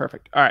righty.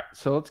 Perfect. All right.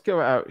 So let's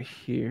go out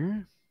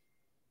here.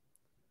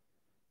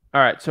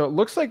 All right. So it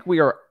looks like we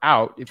are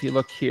out. If you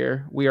look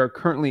here, we are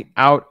currently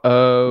out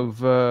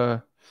of,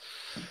 we're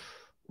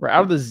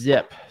out of the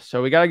zip.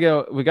 So we got to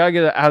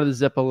get out of the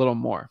zip a little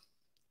more.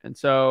 And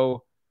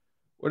so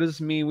What does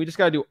this mean? We just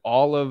got to do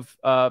all of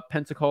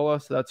Pensacola,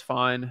 so that's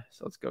fine.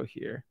 So let's go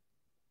here.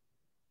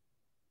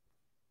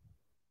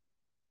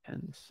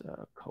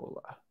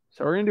 Pensacola.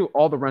 So we're going to do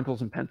all the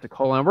rentals in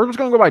Pensacola. And we're just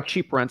going to go buy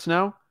cheap rents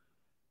now.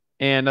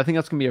 And I think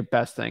that's going to be our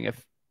best thing.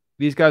 If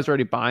these guys are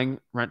already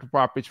buying rental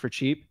properties for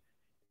cheap,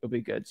 it'll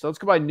be good. So let's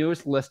go buy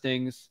newest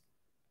listings.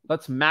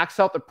 Let's max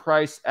out the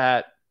price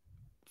at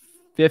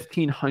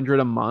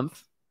 $1,500 a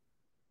month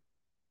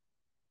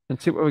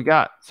and see what we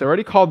got. So I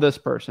already called this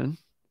person.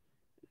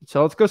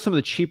 So let's go some of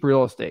the cheap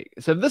real estate.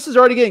 So this is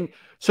already getting,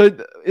 so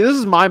this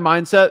is my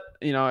mindset.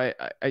 You know,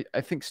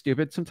 I think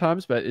stupid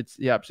sometimes, but it's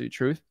the absolute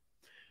truth.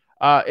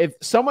 If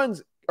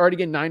someone's already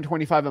getting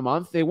 $925 a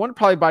month, they want to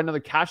probably buy another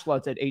cash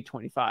lots at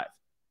 $825.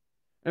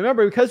 And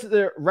remember, because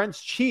the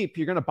rent's cheap,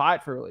 you're going to buy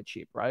it for really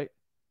cheap, right?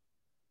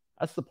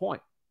 That's the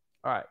point.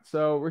 All right.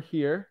 So we're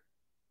here.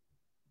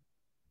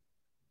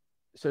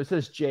 So it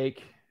says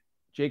Jake.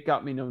 Jake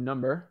got me no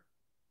number.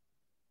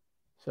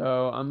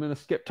 So I'm going to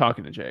skip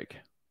talking to Jake.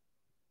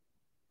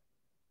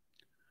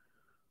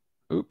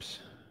 Oops.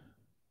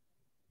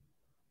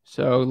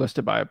 So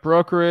listed by a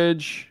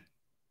brokerage.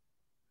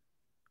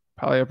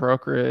 Probably a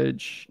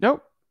brokerage.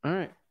 Nope. All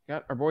right.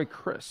 Got our boy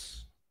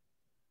Chris.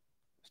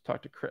 Let's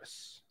talk to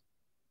Chris.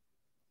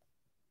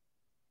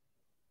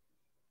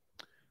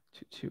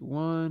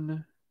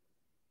 221-8581.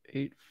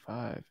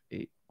 All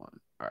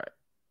right.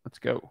 Let's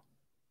go.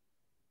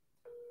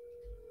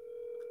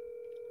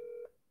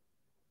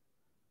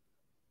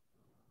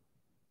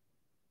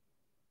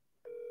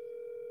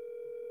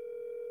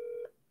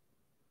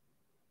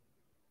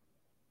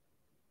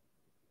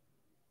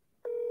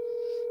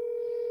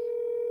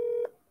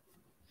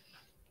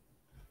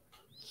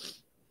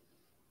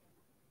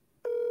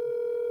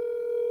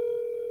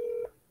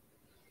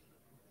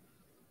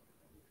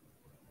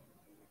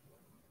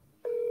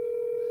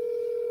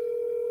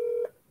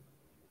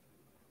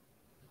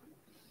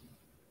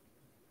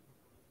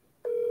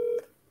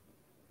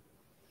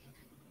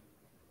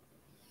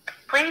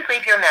 Please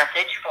leave your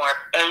message for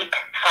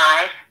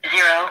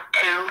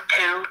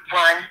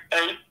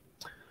 8502218.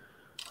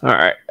 All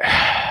right.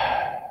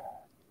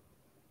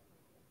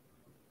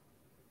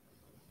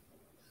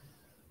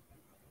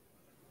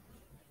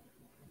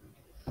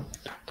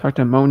 Talk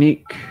to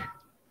Monique.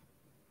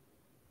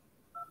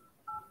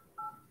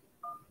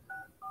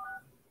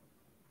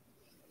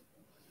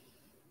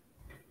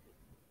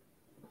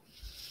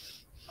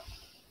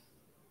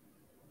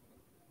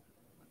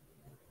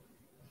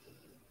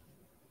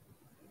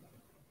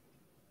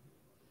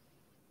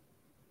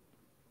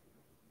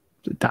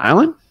 Is it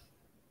dialing?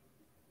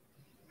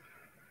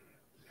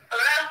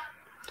 Hello?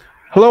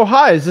 Hello,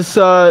 hi. Is this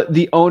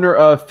the owner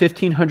of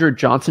 1500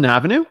 Johnson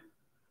Avenue?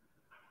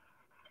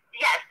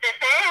 Yes, this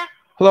is.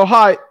 Hello,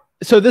 hi.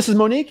 So this is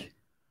Monique?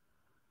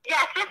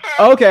 Yes, this is.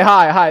 Okay,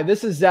 hi.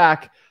 This is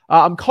Zach.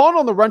 I'm calling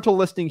on the rental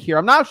listing here.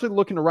 I'm not actually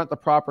looking to rent the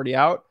property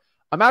out.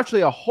 I'm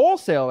actually a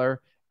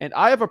wholesaler, and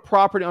I have a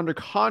property under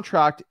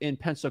contract in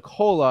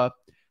Pensacola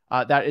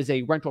that is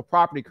a rental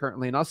property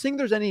currently. And I was seeing if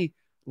there's any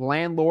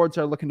landlords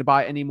that are looking to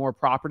buy any more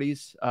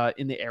properties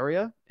in the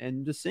area,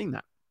 and just seeing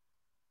that.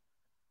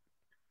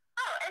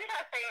 Oh,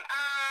 interesting.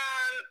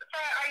 So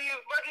are you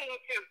looking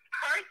to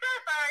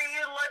purchase or are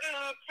you looking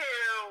to...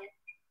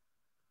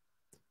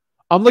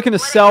 I'm looking to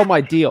sell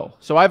my deal.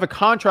 So I have a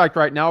contract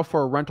right now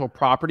for a rental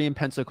property in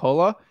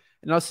Pensacola,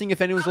 and I was seeing if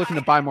anyone's looking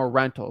to buy more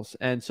rentals.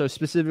 And so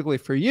specifically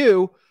for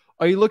you,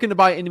 are you looking to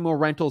buy any more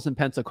rentals in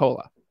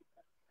Pensacola?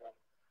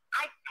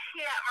 I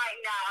can't right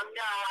now.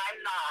 No,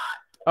 I'm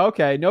not.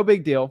 Okay, no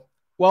big deal.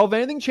 Well, if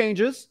anything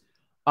changes,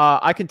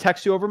 I can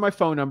text you over my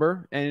phone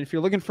number. And if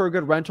you're looking for a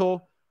good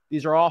rental,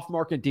 these are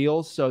off-market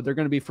deals, so they're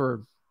going to be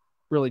for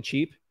really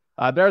cheap.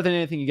 Better than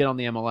anything you get on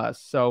the MLS.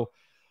 So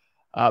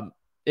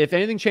if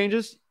anything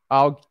changes,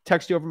 I'll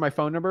text you over my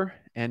phone number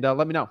and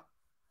let me know. Okay,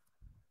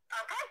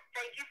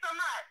 thank you so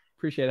much.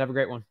 Appreciate it. Have a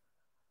great one.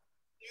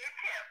 You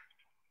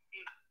too.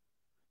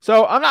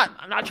 So I'm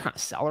not trying to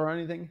sell or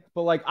anything,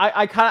 but like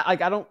I kind of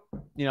like I don't,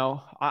 you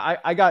know,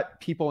 I got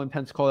people in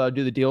Pensacola that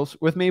do the deals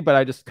with me, but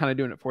I just kind of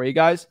doing it for you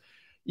guys.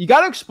 You got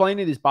to explain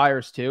to these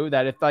buyers too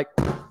that if like,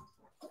 got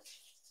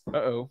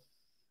a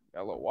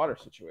little water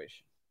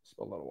situation,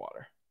 spill a little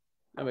water,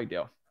 no big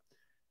deal.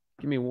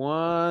 Give me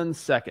 1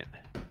 second.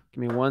 Give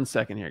me 1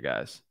 second here,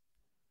 guys.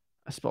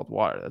 I spilled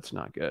water. That's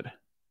not good.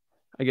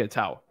 I get a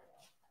towel.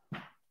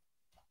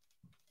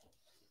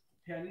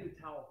 Hey, I need a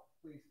towel,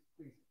 please.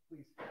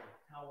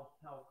 Towel.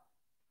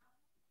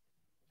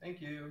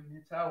 Thank you.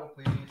 Need a towel,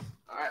 please.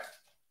 All right.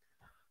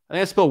 I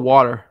think I spilled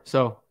water,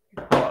 so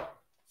pull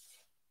up.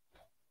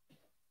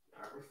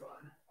 All right, we're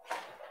fine.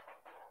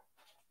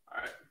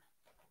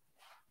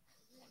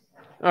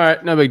 All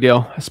right, no big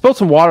deal. I spilled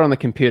some water on the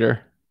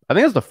computer. I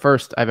think it's the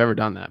first I've ever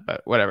done that,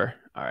 but whatever.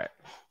 All right.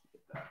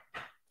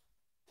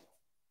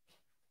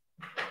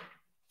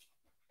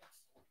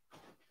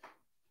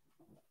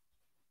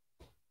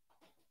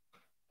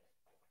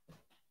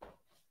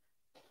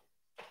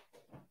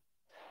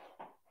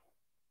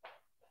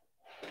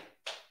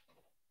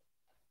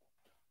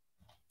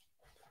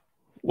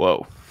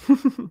 Whoa.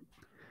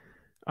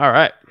 All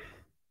right.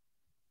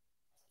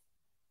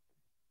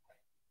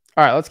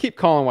 All right, let's keep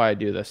calling while I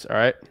do this. All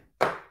right.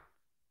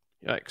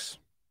 Yikes.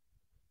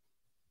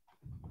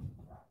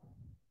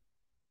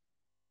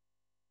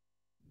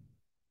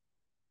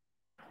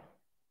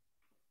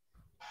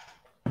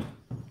 All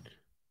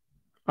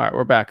right,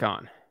 we're back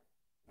on.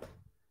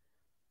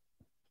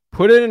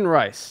 Put it in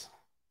rice.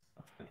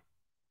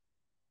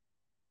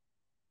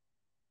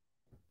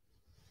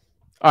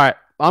 All right,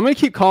 I'm going to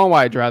keep calling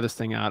while I dry this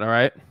thing out, all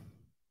right?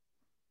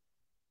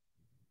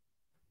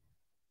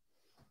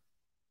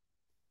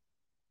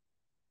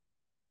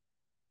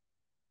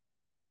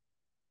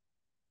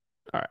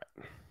 All right.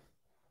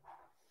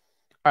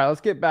 All right,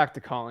 let's get back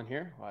to calling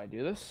here while I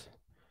do this.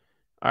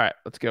 All right,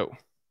 let's go.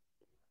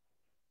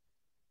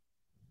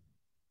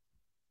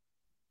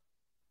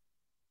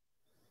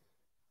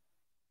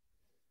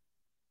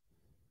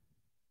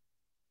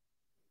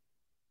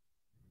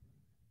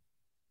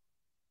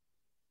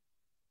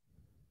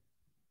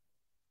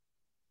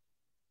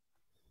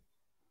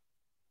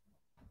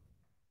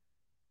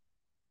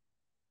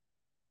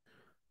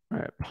 All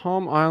right,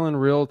 Palm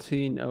Island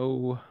Realty,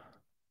 no.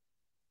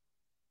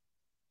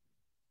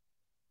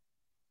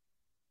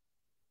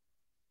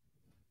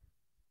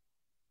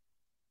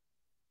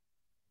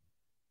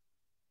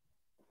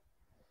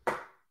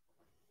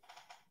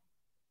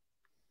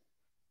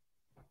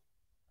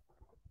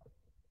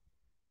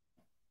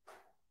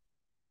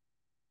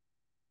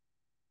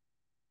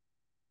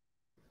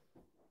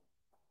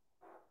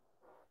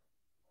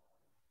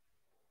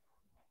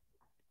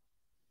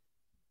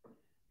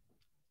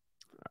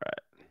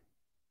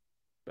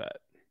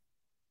 Bet.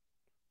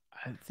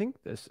 I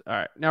think this. All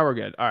right, now we're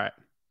good. All right.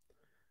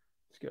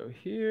 Let's go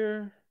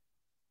here.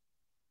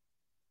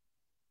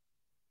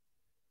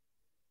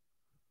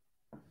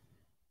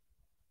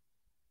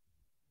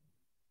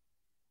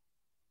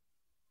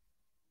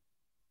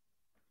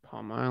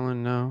 Palm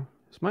Island, no.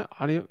 Is my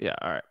audio? Yeah,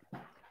 all right.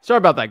 Sorry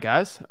about that,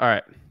 guys. All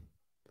right.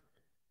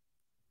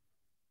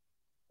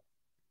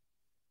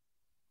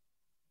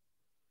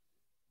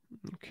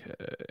 Okay.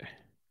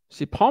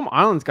 See, Palm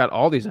Island's got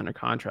all these under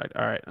contract.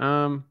 All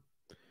right.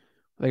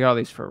 They got all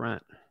these for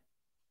rent.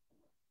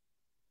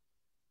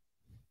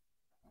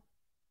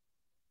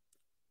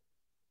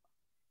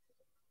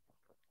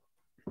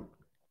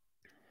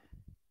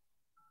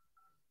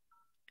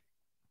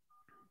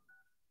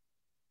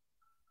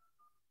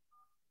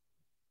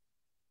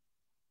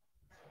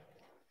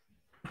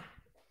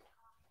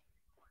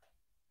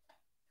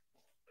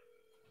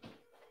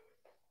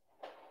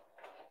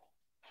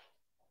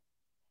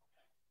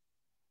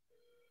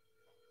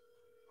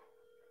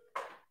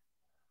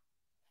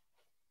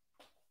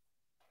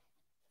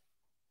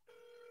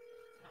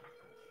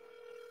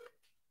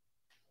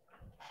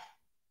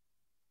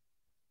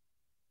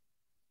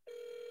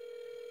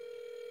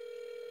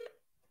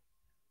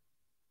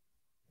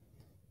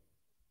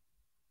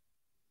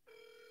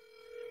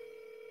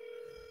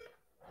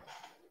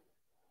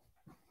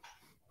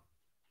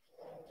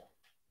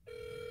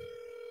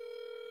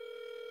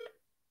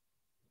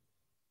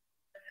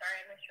 Sorry,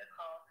 I missed your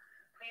call.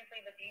 Please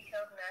leave a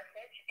detailed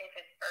message. If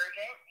it's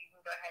urgent, you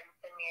can go ahead and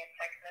send me a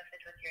text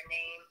message with your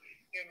name,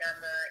 your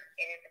number,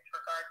 and if it's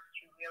regards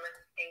to real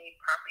estate,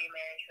 property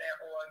management,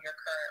 or your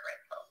current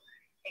rental.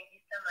 Thank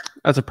you so much.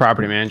 That's a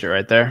property manager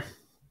right there.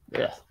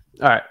 Yeah.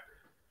 All right.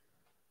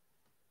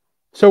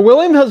 So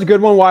William has a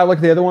good one while I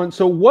look at the other one.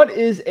 So what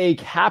is a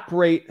cap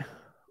rate?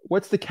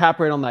 What's the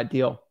cap rate on that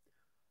deal?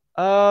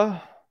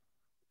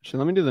 Actually,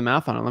 let me do the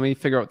math on it. Let me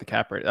figure out what the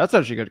cap rate is. That's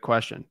actually a good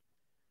question.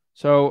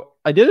 So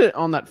I did it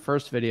on that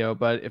first video,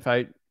 but if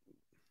I...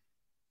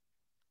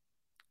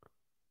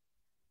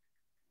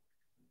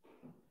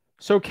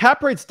 So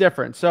cap rate's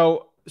different.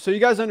 So you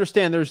guys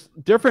understand there's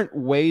different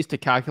ways to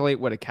calculate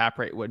what a cap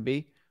rate would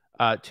be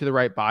to the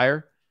right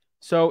buyer.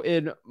 So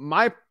in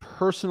my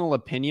personal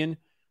opinion,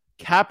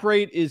 cap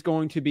rate is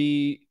going to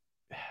be...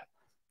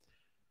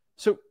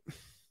 So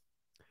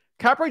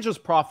cap rate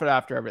just profit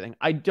after everything.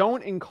 I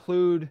don't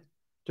include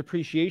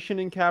depreciation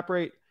in cap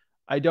rate.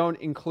 I don't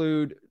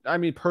include, I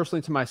mean,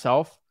 personally to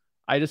myself,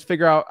 I just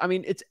figure out, I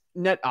mean, it's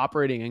net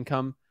operating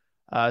income.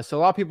 So a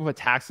lot of people put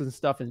taxes and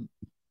stuff and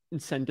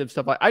incentive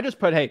stuff. Like I just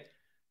put, hey,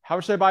 how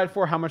much should I buy it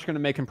for? How much going to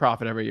make in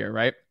profit every year,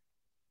 right?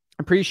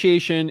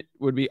 Appreciation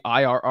would be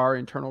IRR,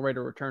 internal rate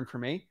of return for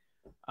me.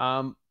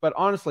 But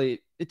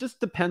honestly, it just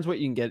depends what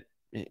you can get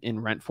in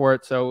rent for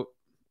it. So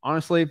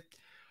honestly,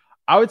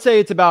 I would say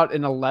it's about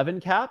an 11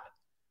 cap.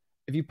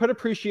 If you put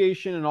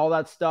appreciation and all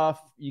that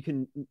stuff, you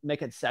can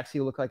make it sexy,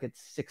 look like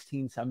it's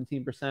 16,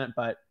 17%,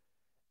 but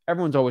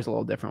everyone's always a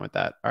little different with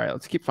that. All right,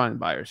 let's keep finding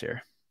buyers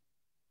here.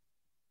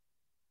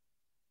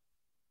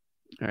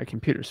 All right,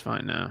 computer's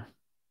fine now.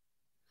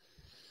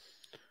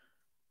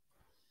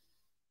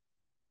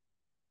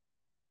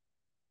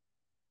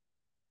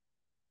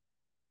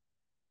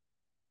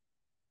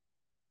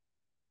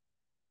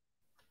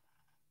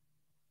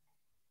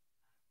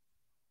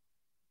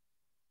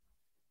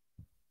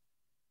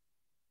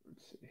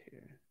 Let's see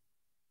here.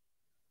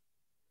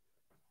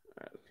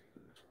 All right.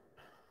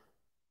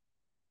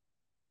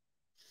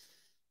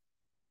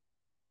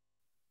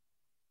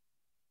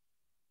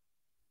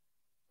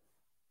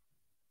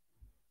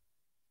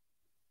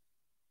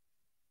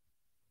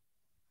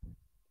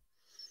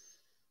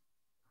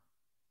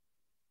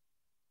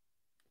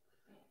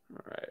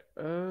 All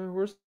right.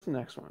 Where's the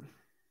next one?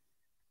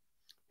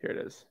 Here it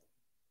is.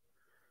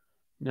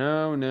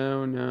 No,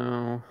 no,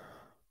 no.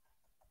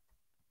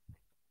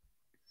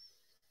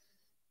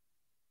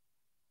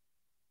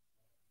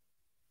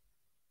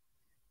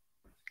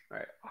 All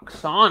right.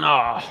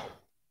 Oksana.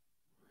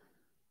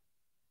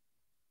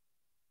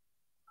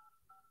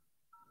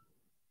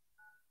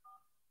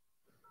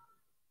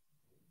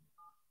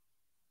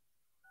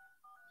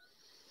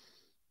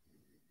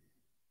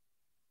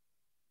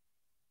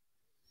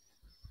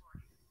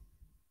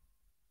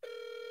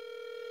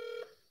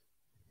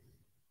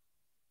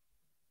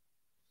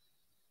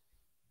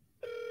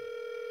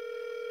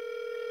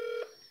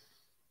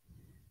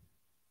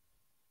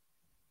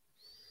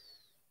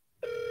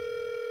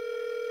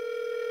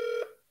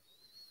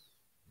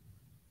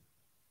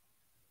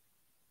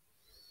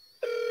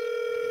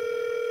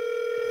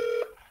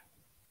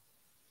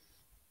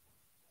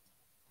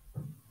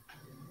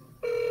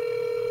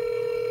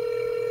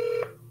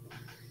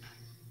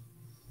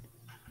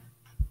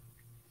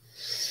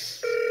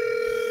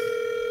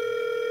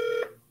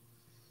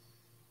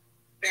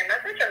 Your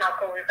message, and I'll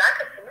call you back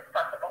as soon as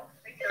possible.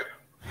 Thank you.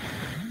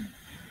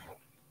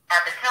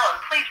 At the tone,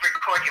 please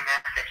record your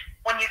message.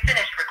 When you've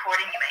finished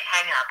recording, you may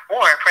hang up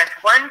or press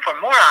 1 for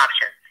more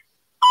options.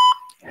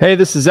 Hey,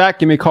 this is Zach.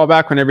 Give me a call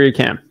back whenever you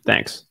can.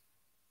 Thanks.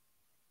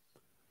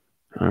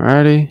 All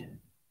righty.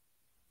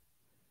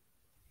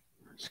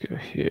 Let's go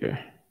here.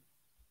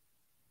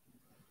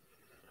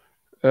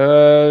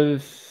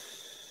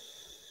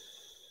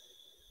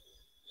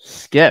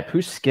 Skip.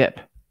 Who's Skip?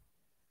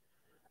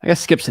 I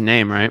guess Skip's a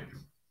name, right?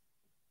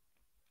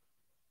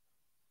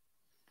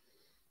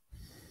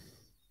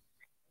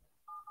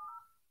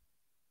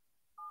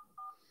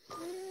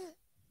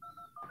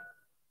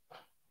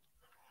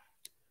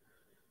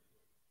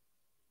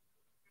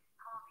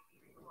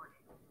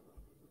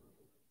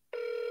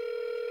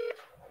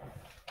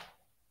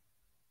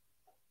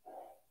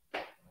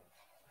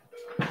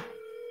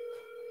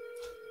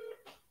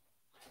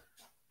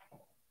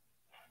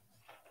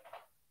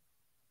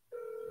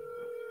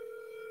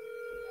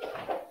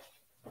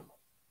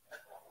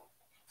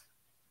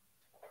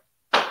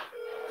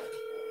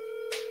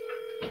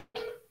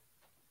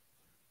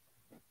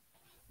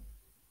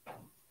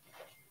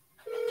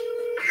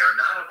 We are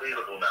not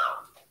available now.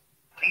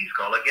 Please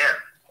call again.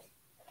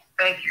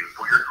 Thank you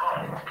for your call.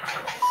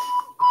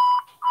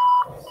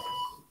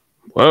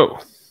 Whoa.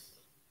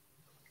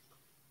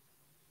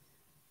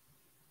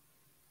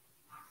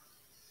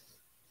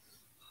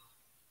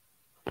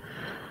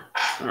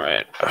 All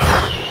right.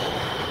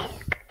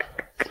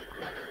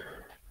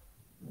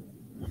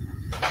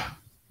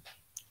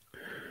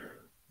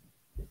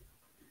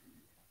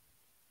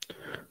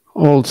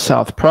 Old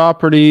South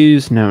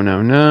Properties. No,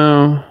 no,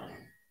 no.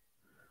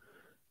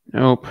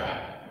 Nope.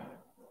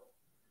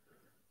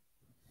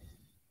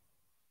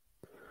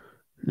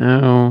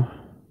 No.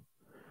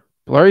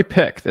 Blurry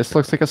pick. This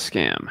looks like a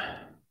scam.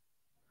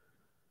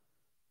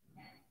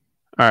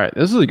 All right.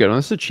 This is a good one.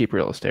 This is a cheap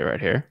real estate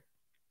right here.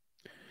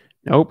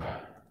 Nope.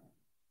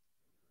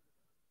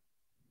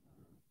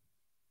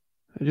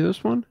 Did I do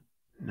this one?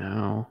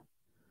 No.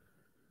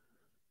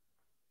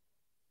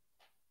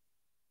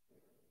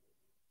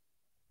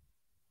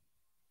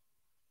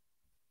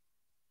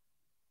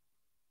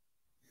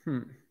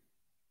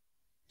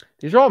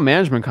 These are all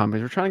management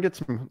companies. We're trying to get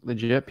some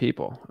legit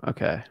people.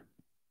 Okay.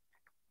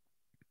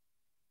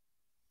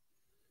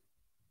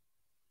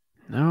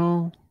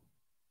 No.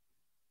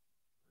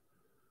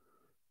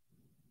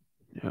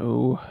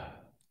 No.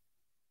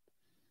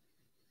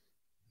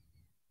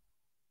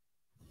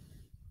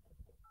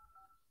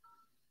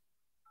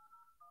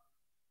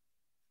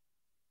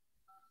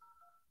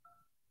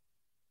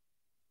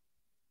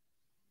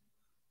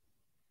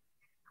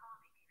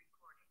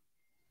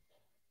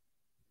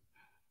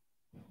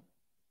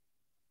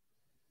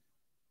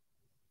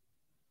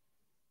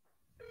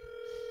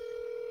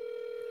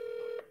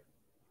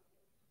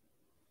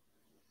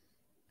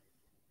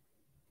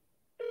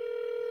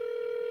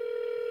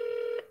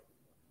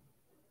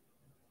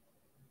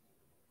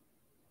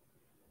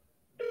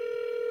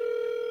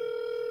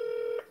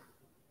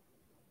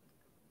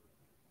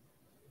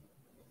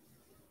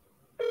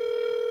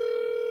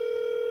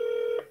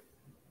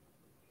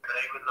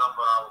 Name and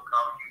number, I will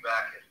call you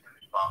back as soon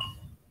as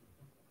possible.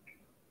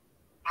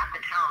 At the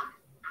tone,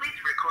 please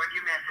record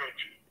your message.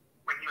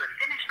 When you have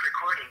finished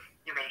recording,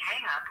 you may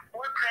hang up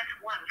or press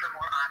 1 for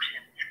more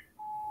options.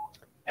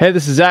 Hey,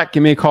 this is Zach.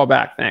 Give me a call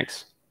back.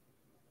 Thanks.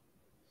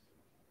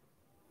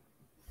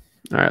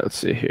 All right, let's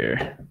see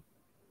here.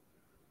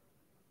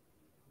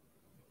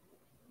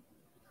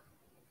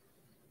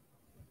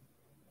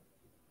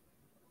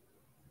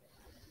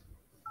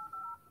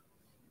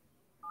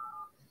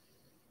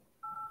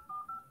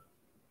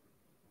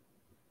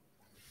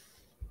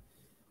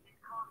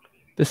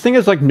 This thing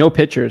is like no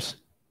pictures.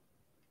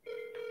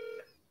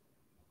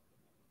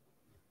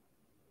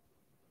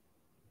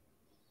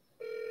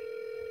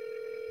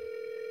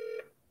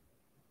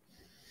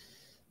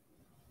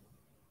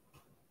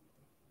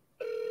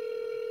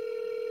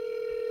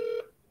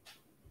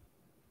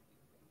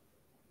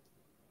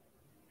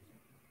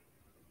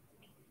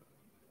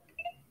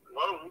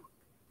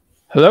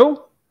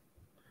 Hello?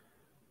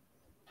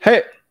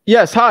 Hey,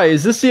 yes, hi.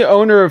 Is this the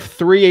owner of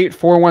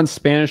 3841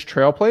 Spanish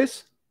Trail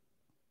Place?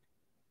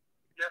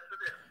 Yes,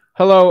 it is.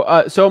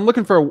 Hello. So I'm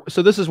looking for,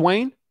 so this is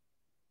Wayne?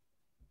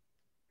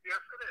 Yes,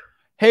 it is.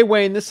 Hey,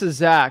 Wayne, this is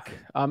Zach.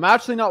 I'm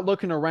actually not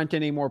looking to rent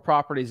any more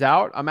properties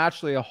out. I'm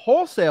actually a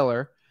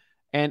wholesaler,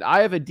 and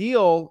I have a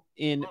deal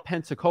in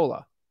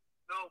Pensacola.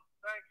 No,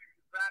 thank you,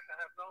 Zach.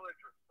 I have no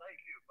interest. Thank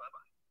you.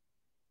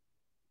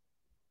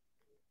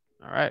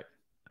 Bye-bye. All right.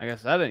 I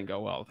guess that didn't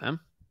go well with him.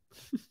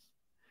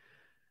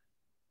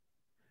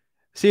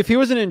 See, if he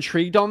wasn't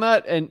intrigued on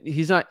that, and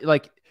he's not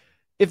like,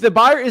 if the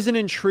buyer isn't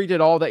intrigued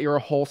at all that you're a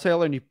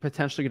wholesaler and you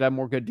potentially could have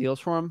more good deals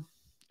for him,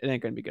 it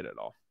ain't going to be good at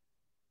all.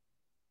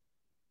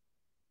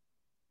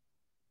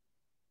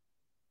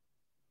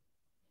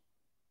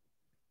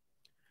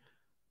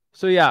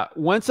 So yeah,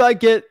 once I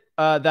get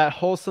that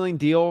wholesaling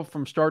deal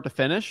from start to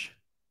finish,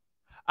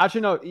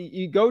 actually, no,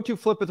 you go to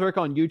Flip with Rick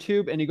on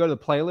YouTube and you go to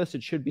the playlist,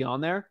 it should be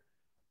on there.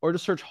 Or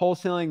just search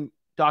wholesaling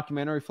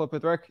documentary Flip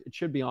with Rick. It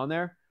should be on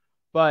there.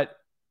 But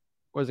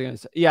what was I going to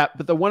say? Yeah,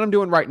 but the one I'm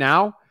doing right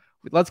now,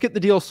 let's get the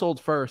deal sold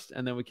first,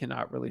 and then we can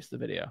release the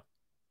video.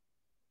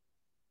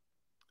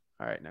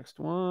 All right, next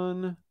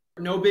one.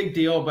 No big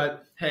deal,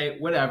 but hey,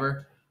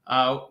 whatever.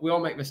 We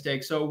all make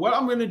mistakes. So what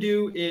I'm going to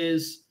do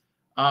is,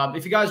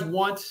 if you guys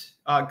want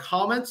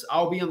comments,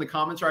 I'll be in the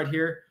comments right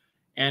here.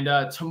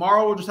 And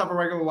tomorrow we'll just have a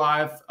regular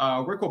live.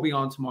 Rick will be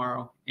on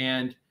tomorrow.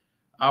 And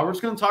we're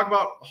just going to talk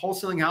about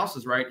wholesaling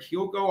houses, right?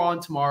 He'll go on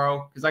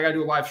tomorrow because I got to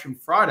do a live stream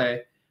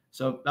Friday.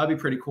 So that'd be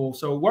pretty cool.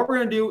 So what we're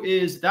going to do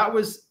is, that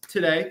was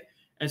today.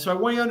 And so I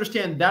want you to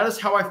understand that is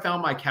how I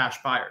found my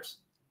cash buyers.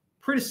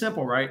 Pretty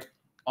simple, right?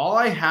 All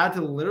I had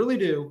to literally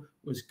do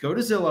was go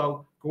to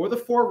Zillow, go to the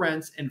For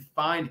Rents, and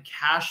find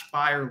cash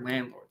buyer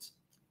landlords.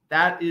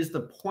 That is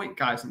the point,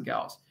 guys and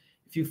gals.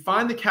 If you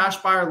find the cash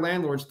buyer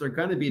landlords, they're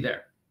going to be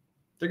there.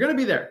 They're going to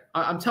be there.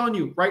 I'm telling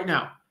you right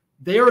now.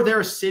 They are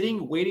there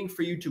sitting, waiting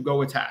for you to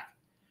go attack.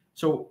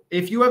 So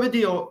if you have a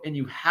deal and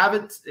you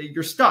haven't,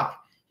 you're stuck.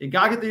 You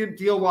got to get the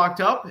deal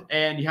locked up,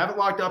 and you have it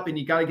locked up, and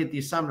you got to get the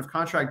assignment of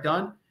contract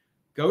done.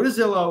 Go to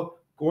Zillow,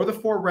 go to the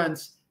For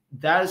Rents.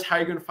 That is how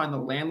you're going to find the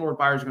landlord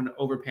buyers are going to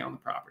overpay on the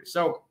property.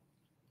 So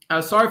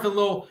sorry for the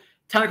little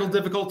technical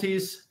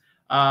difficulties.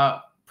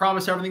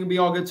 Promise everything will be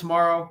all good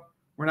tomorrow.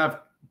 We're going to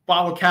have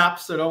bottle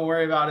caps, so don't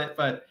worry about it.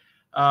 But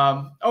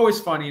always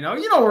fun, you know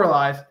we're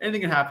live.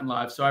 Anything can happen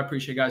live. So I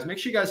appreciate you guys. Make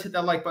sure you guys hit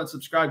that like button,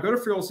 subscribe, go to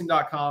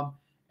freewholesaling.com,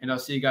 and I'll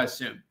see you guys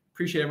soon.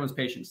 Appreciate everyone's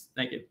patience.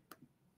 Thank you.